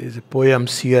 There is a poem,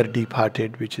 Seer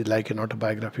Deep-Hearted, which is like an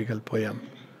autobiographical poem.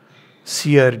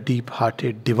 Seer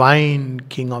Deep-Hearted, divine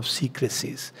king of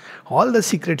secrecies. All the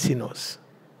secrets he knows.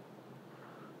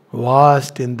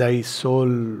 Vast in thy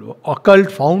soul, occult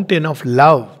fountain of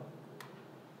love.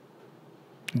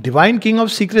 Divine king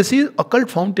of secrecies,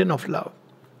 occult fountain of love.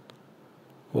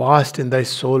 Vast in thy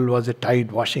soul was a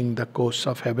tide washing the coasts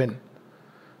of heaven.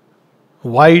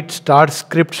 White star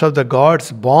scripts of the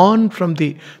gods, born from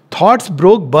the thoughts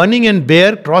broke, burning and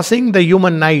bare, crossing the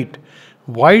human night.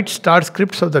 White star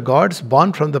scripts of the gods,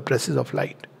 born from the presses of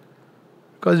light.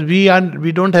 Because we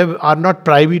are not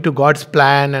privy to God's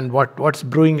plan and what's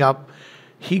brewing up.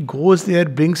 He goes there,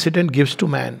 brings it and gives to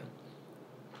man.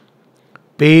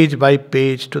 Page by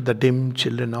page to the dim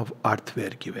children of earth were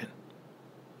given.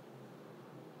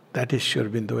 That is Sri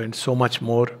Aurobindo, and so much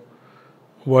more.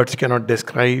 Words cannot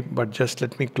describe, but just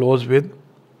let me close with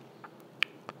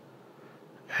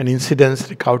an incident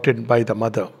recounted by the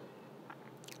mother.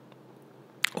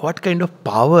 What kind of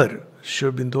power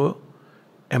Sri Aurobindo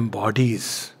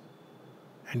embodies.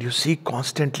 And you see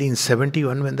constantly in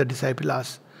 71 when the disciple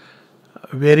asks,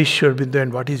 where is Sri Aurobindo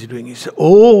and what is he doing? He says,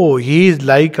 oh, he is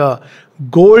like a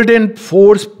golden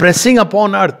force pressing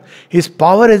upon earth. His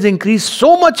power has increased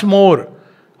so much more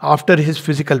after his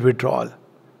physical withdrawal.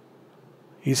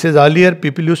 He says earlier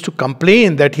people used to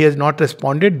complain that he has not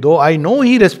responded, though I know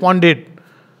he responded.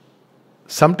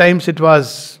 Sometimes it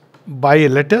was by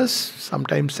letters,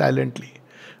 sometimes silently.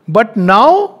 But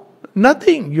now,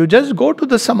 nothing. You just go to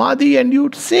the samadhi and you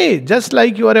say, just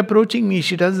like you are approaching me,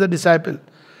 she tells the disciple.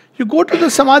 You go to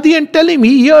the samadhi and tell him,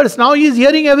 he hears. Now he is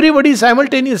hearing everybody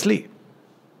simultaneously.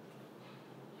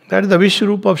 That is the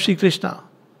Vishwarupa of Sri Krishna.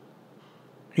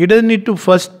 He doesn't need to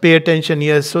first pay attention.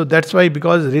 Yes, so that's why,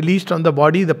 because released from the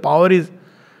body, the power is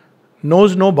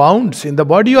knows no bounds. In the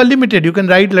body you are limited. You can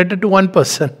write letter to one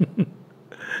person.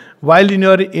 While in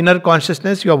your inner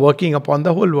consciousness you are working upon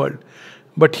the whole world.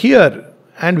 But here,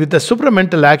 and with the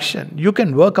supramental action, you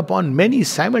can work upon many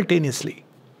simultaneously.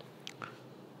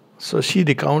 So she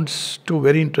recounts two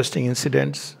very interesting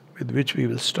incidents with which we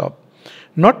will stop.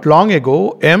 Not long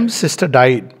ago, M's sister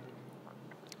died.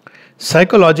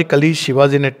 Psychologically, she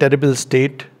was in a terrible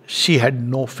state. She had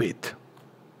no faith.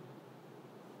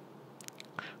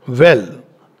 Well,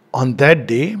 on that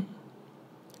day,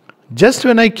 just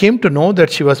when I came to know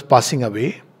that she was passing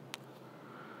away,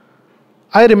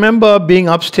 I remember being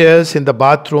upstairs in the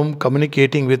bathroom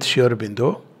communicating with Sri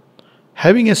Aurobindo,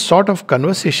 having a sort of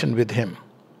conversation with him.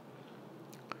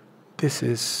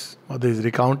 Mother is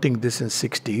recounting this in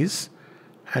 60s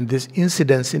and this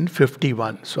incidence in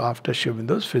 51, so after Sri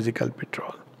Aurobindo's physical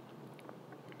withdrawal.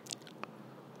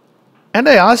 And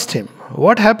I asked him,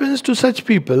 what happens to such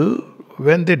people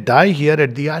when they die here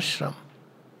at the ashram?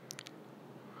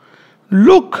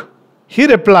 Look, he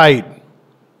replied.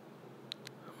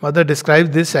 Mother describes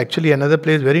this actually another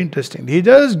place very interesting. He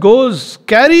just goes,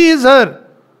 carries her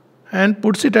and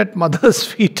puts it at mother's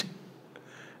feet.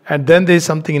 And then there is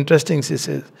something interesting, she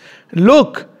says.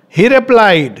 Look, he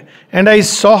replied, and I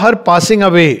saw her passing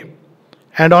away.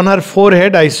 And on her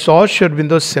forehead I saw Sri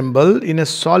Aurobindo's symbol in a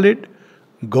solid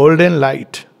golden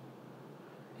light.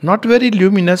 Not very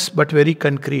luminous, but very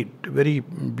concrete. Very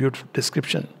beautiful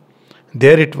description.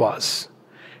 There it was.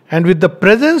 And with the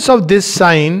presence of this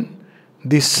sign,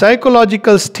 the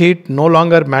psychological state no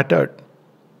longer mattered.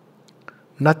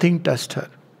 Nothing touched her.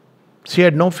 She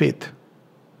had no faith.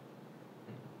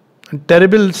 A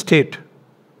terrible state.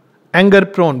 Anger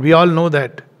prone. We all know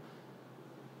that.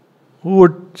 Who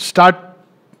would start,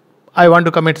 I want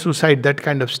to commit suicide, that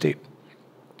kind of state.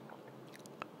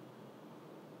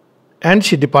 And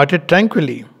she departed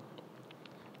tranquilly.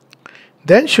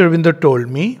 Then Sri Aurobindo told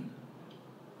me,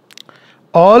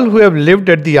 all who have lived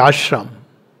at the ashram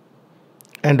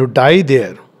and who die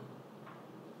there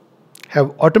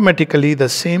have automatically the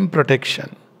same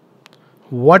protection,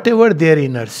 whatever their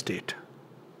inner state.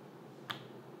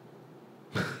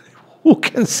 Who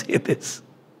can say this?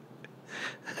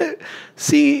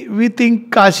 See, we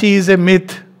think Kashi is a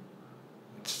myth.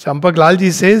 Champak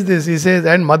Lalji says this. He says,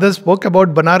 and mother spoke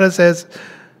about Banaras as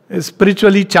a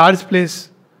spiritually charged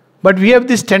place. But we have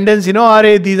this tendency,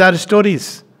 these are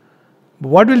stories.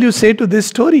 What will you say to this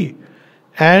story?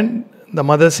 And the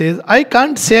mother says, I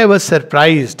can't say I was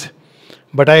surprised,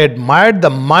 but I admired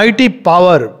the mighty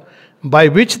power by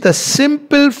which the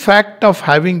simple fact of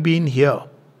having been here.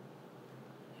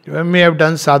 You may have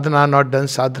done sadhana, not done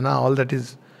sadhana, all that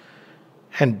is,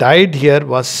 and died here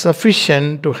was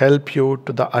sufficient to help you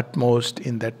to the utmost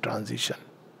in that transition.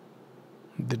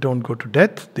 They don't go to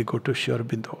death, they go to Sri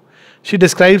Aurobindo. She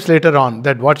describes later on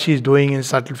that what she is doing in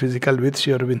subtle physical with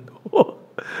Sri Aurobindo.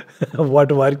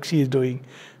 What work she is doing.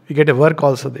 We get a work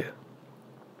also there.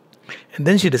 And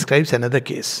then she describes another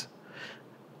case.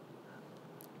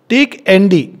 Take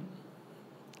Andy,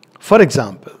 for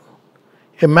example.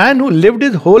 A man who lived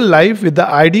his whole life with the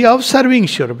idea of serving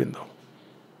Sri Aurobindo.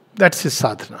 That's his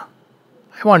sadhana.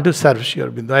 I want to serve Sri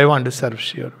Aurobindo. I want to serve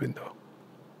Sri Aurobindo.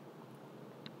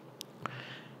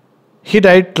 He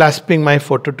died clasping my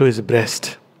photo to his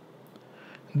breast.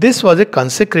 This was a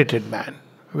consecrated man,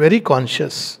 very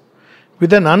conscious,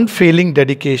 with an unfailing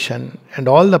dedication and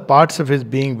all the parts of his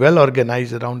being well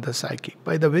organized around the psychic.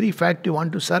 By the very fact you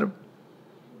want to serve,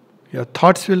 your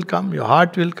thoughts will come, your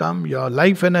heart will come, your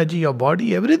life energy, your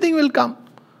body, everything will come.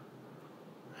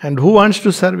 And who wants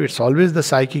to serve? It's always the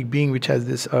psychic being which has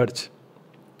this urge.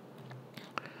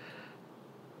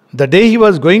 The day he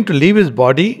was going to leave his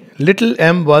body, little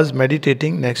M was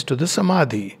meditating next to the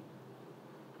samadhi.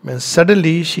 When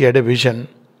suddenly she had a vision.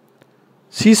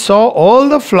 She saw all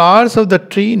the flowers of the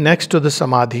tree next to the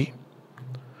samadhi.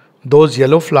 Those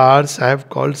yellow flowers I have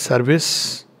called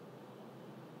service,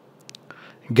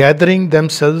 gathering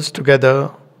themselves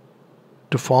together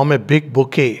to form a big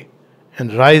bouquet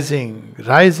and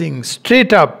rising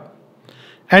straight up.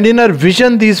 And in her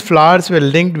vision, these flowers were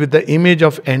linked with the image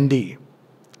of Andy.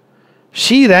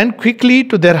 She ran quickly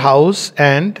to their house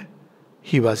and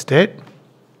he was dead.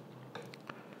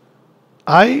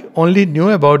 I only knew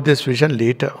about this vision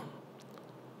later.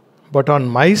 But on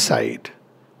my side,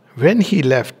 when he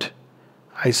left,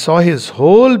 I saw his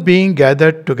whole being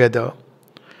gathered together,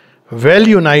 well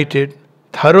united,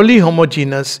 thoroughly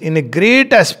homogeneous in a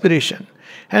great aspiration,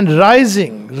 and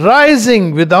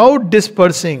rising without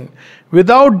dispersing,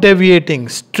 without deviating,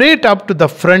 straight up to the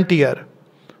frontier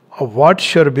of what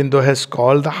Sri Aurobindo has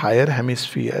called the higher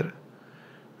hemisphere,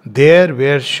 There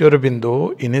where Sri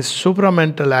Aurobindo in his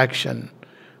supramental action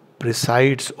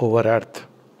presides over earth.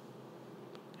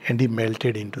 And he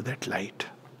melted into that light.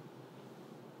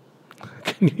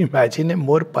 Can you imagine a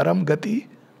more param gati?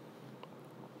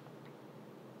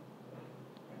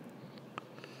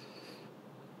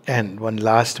 And one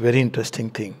last very interesting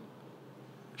thing.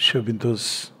 Sri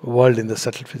Aurobindo's world in the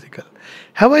subtle physical.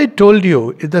 Have I told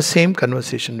you, it's the same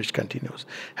conversation which continues.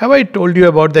 Have I told you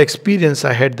about the experience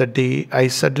I had the day I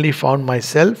suddenly found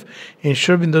myself in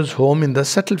Sri Aurobindo's home in the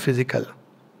subtle physical?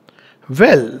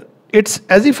 Well, it's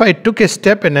as if I took a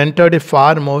step and entered a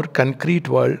far more concrete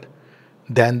world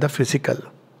than the physical.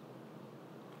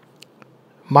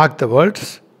 Mark the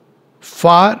words,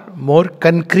 far more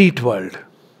concrete world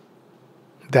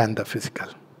than the physical.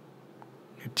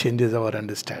 It changes our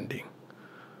understanding.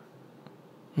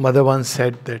 Mother once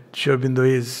said that Sri Aurobindo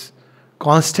is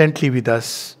constantly with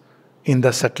us in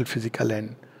the subtle physical,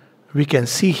 and we can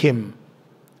see him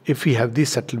if we have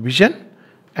this subtle vision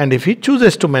and if he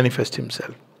chooses to manifest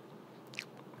himself.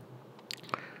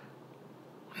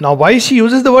 Now, why she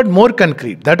uses the word more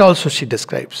concrete, that also she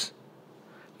describes.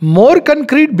 More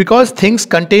concrete because things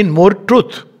contain more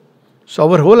truth.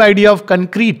 So our whole idea of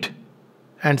concrete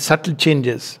and subtle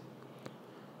changes.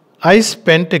 I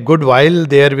spent a good while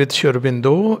there with Sri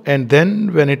Aurobindo, and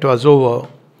then when it was over,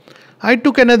 I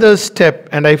took another step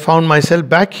and I found myself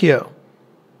back here,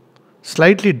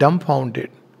 slightly dumbfounded.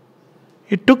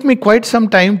 It took me quite some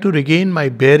time to regain my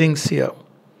bearings here,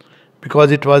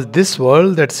 because it was this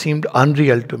world that seemed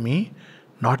unreal to me,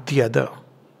 not the other.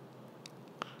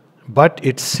 But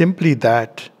it's simply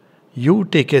that you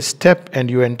take a step and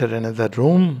you enter another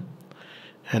room,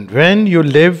 and when you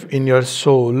live in your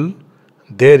soul,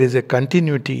 there is a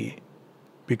continuity,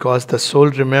 because the soul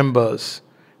remembers.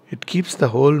 It keeps the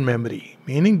whole memory,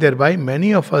 meaning thereby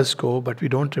many of us go, but we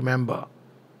don't remember.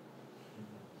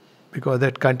 Because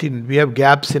that continuity, we have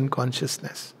gaps in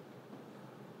consciousness.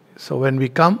 So when we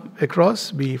come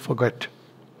across, we forget.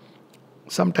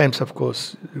 Sometimes, of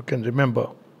course, you can remember.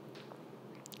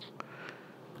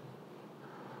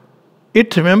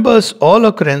 It remembers all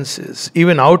occurrences,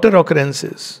 even outer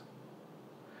occurrences.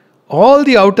 All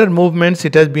the outer movements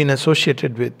it has been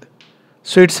associated with.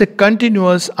 So it's a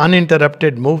continuous,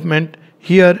 uninterrupted movement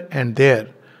here and there,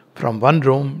 from one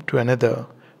room to another,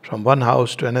 from one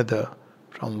house to another,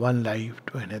 from one life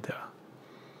to another.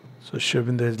 So Sri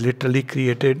Aurobindo has literally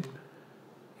created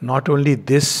not only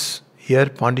this here,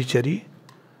 Pondicherry,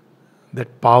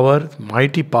 that power,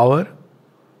 mighty power,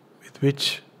 with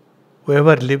which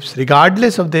whoever lives,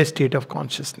 regardless of their state of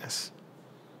consciousness,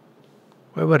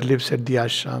 whoever lives at the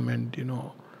ashram and,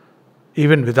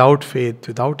 even without faith,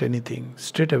 without anything,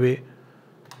 straight away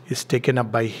is taken up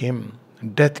by him.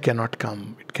 Death cannot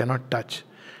come, it cannot touch.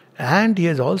 And he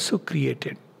has also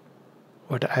created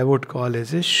what I would call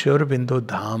as a Sri Aurobindo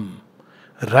Dham,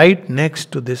 right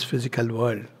next to this physical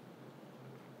world,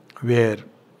 where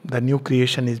the new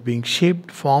creation is being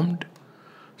shaped, formed,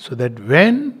 so that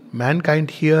when mankind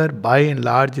here, by and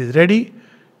large, is ready,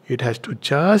 it has to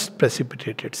just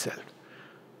precipitate itself.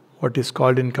 What is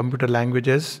called in computer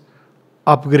languages,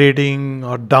 upgrading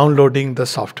or downloading the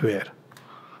software.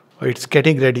 It's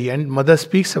getting ready, and Mother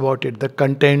speaks about it, the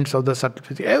contents of the subtle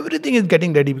physics. Everything is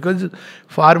getting ready because it's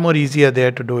far more easier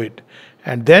there to do it.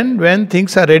 And then when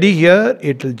things are ready here,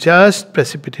 it will just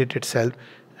precipitate itself,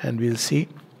 and we'll see,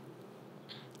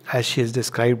 as she has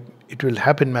described, it will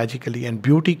happen magically, and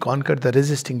beauty conquered the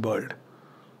resisting world.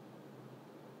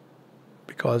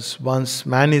 Because once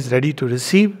man is ready to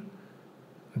receive,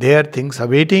 there things are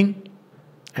waiting,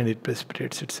 and it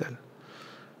precipitates itself.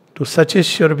 To such a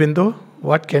Sri Aurobindo,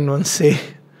 what can one say?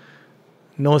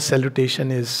 No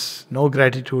salutation is, no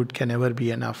gratitude can ever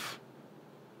be enough.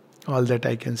 All that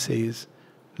I can say is,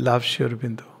 love Sri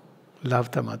Aurobindo,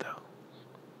 love the Mother.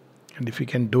 And if we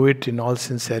can do it in all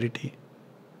sincerity,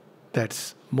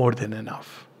 that's more than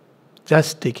enough.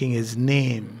 Just taking his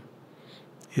name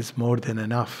is more than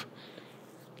enough.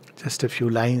 Just a few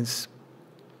lines.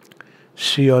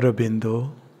 Sri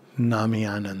Aurobindo, Nami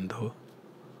Anando.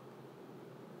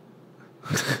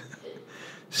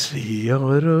 Sri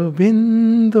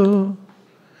Aurobindo,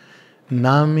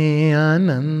 Nami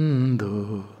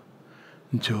Anando,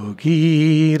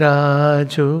 Jogi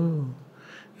Rajo,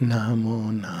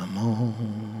 Namo Namo.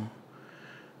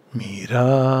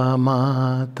 Meera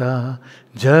Mata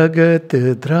Jagat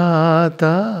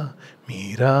Dhrata,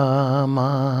 Meera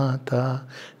Mata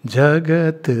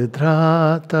Jagat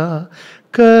Dhrata,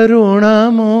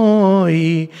 Karunamoyi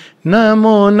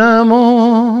Namo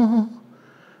Namo,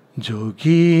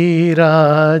 Jogi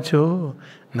Rajo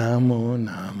Namo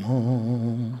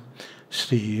Namo,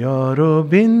 Sri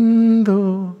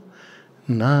Aurobindo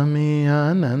name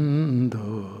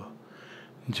anando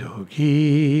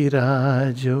Jogi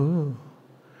Rajo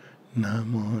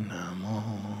Namo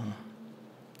Namo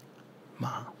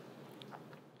Ma.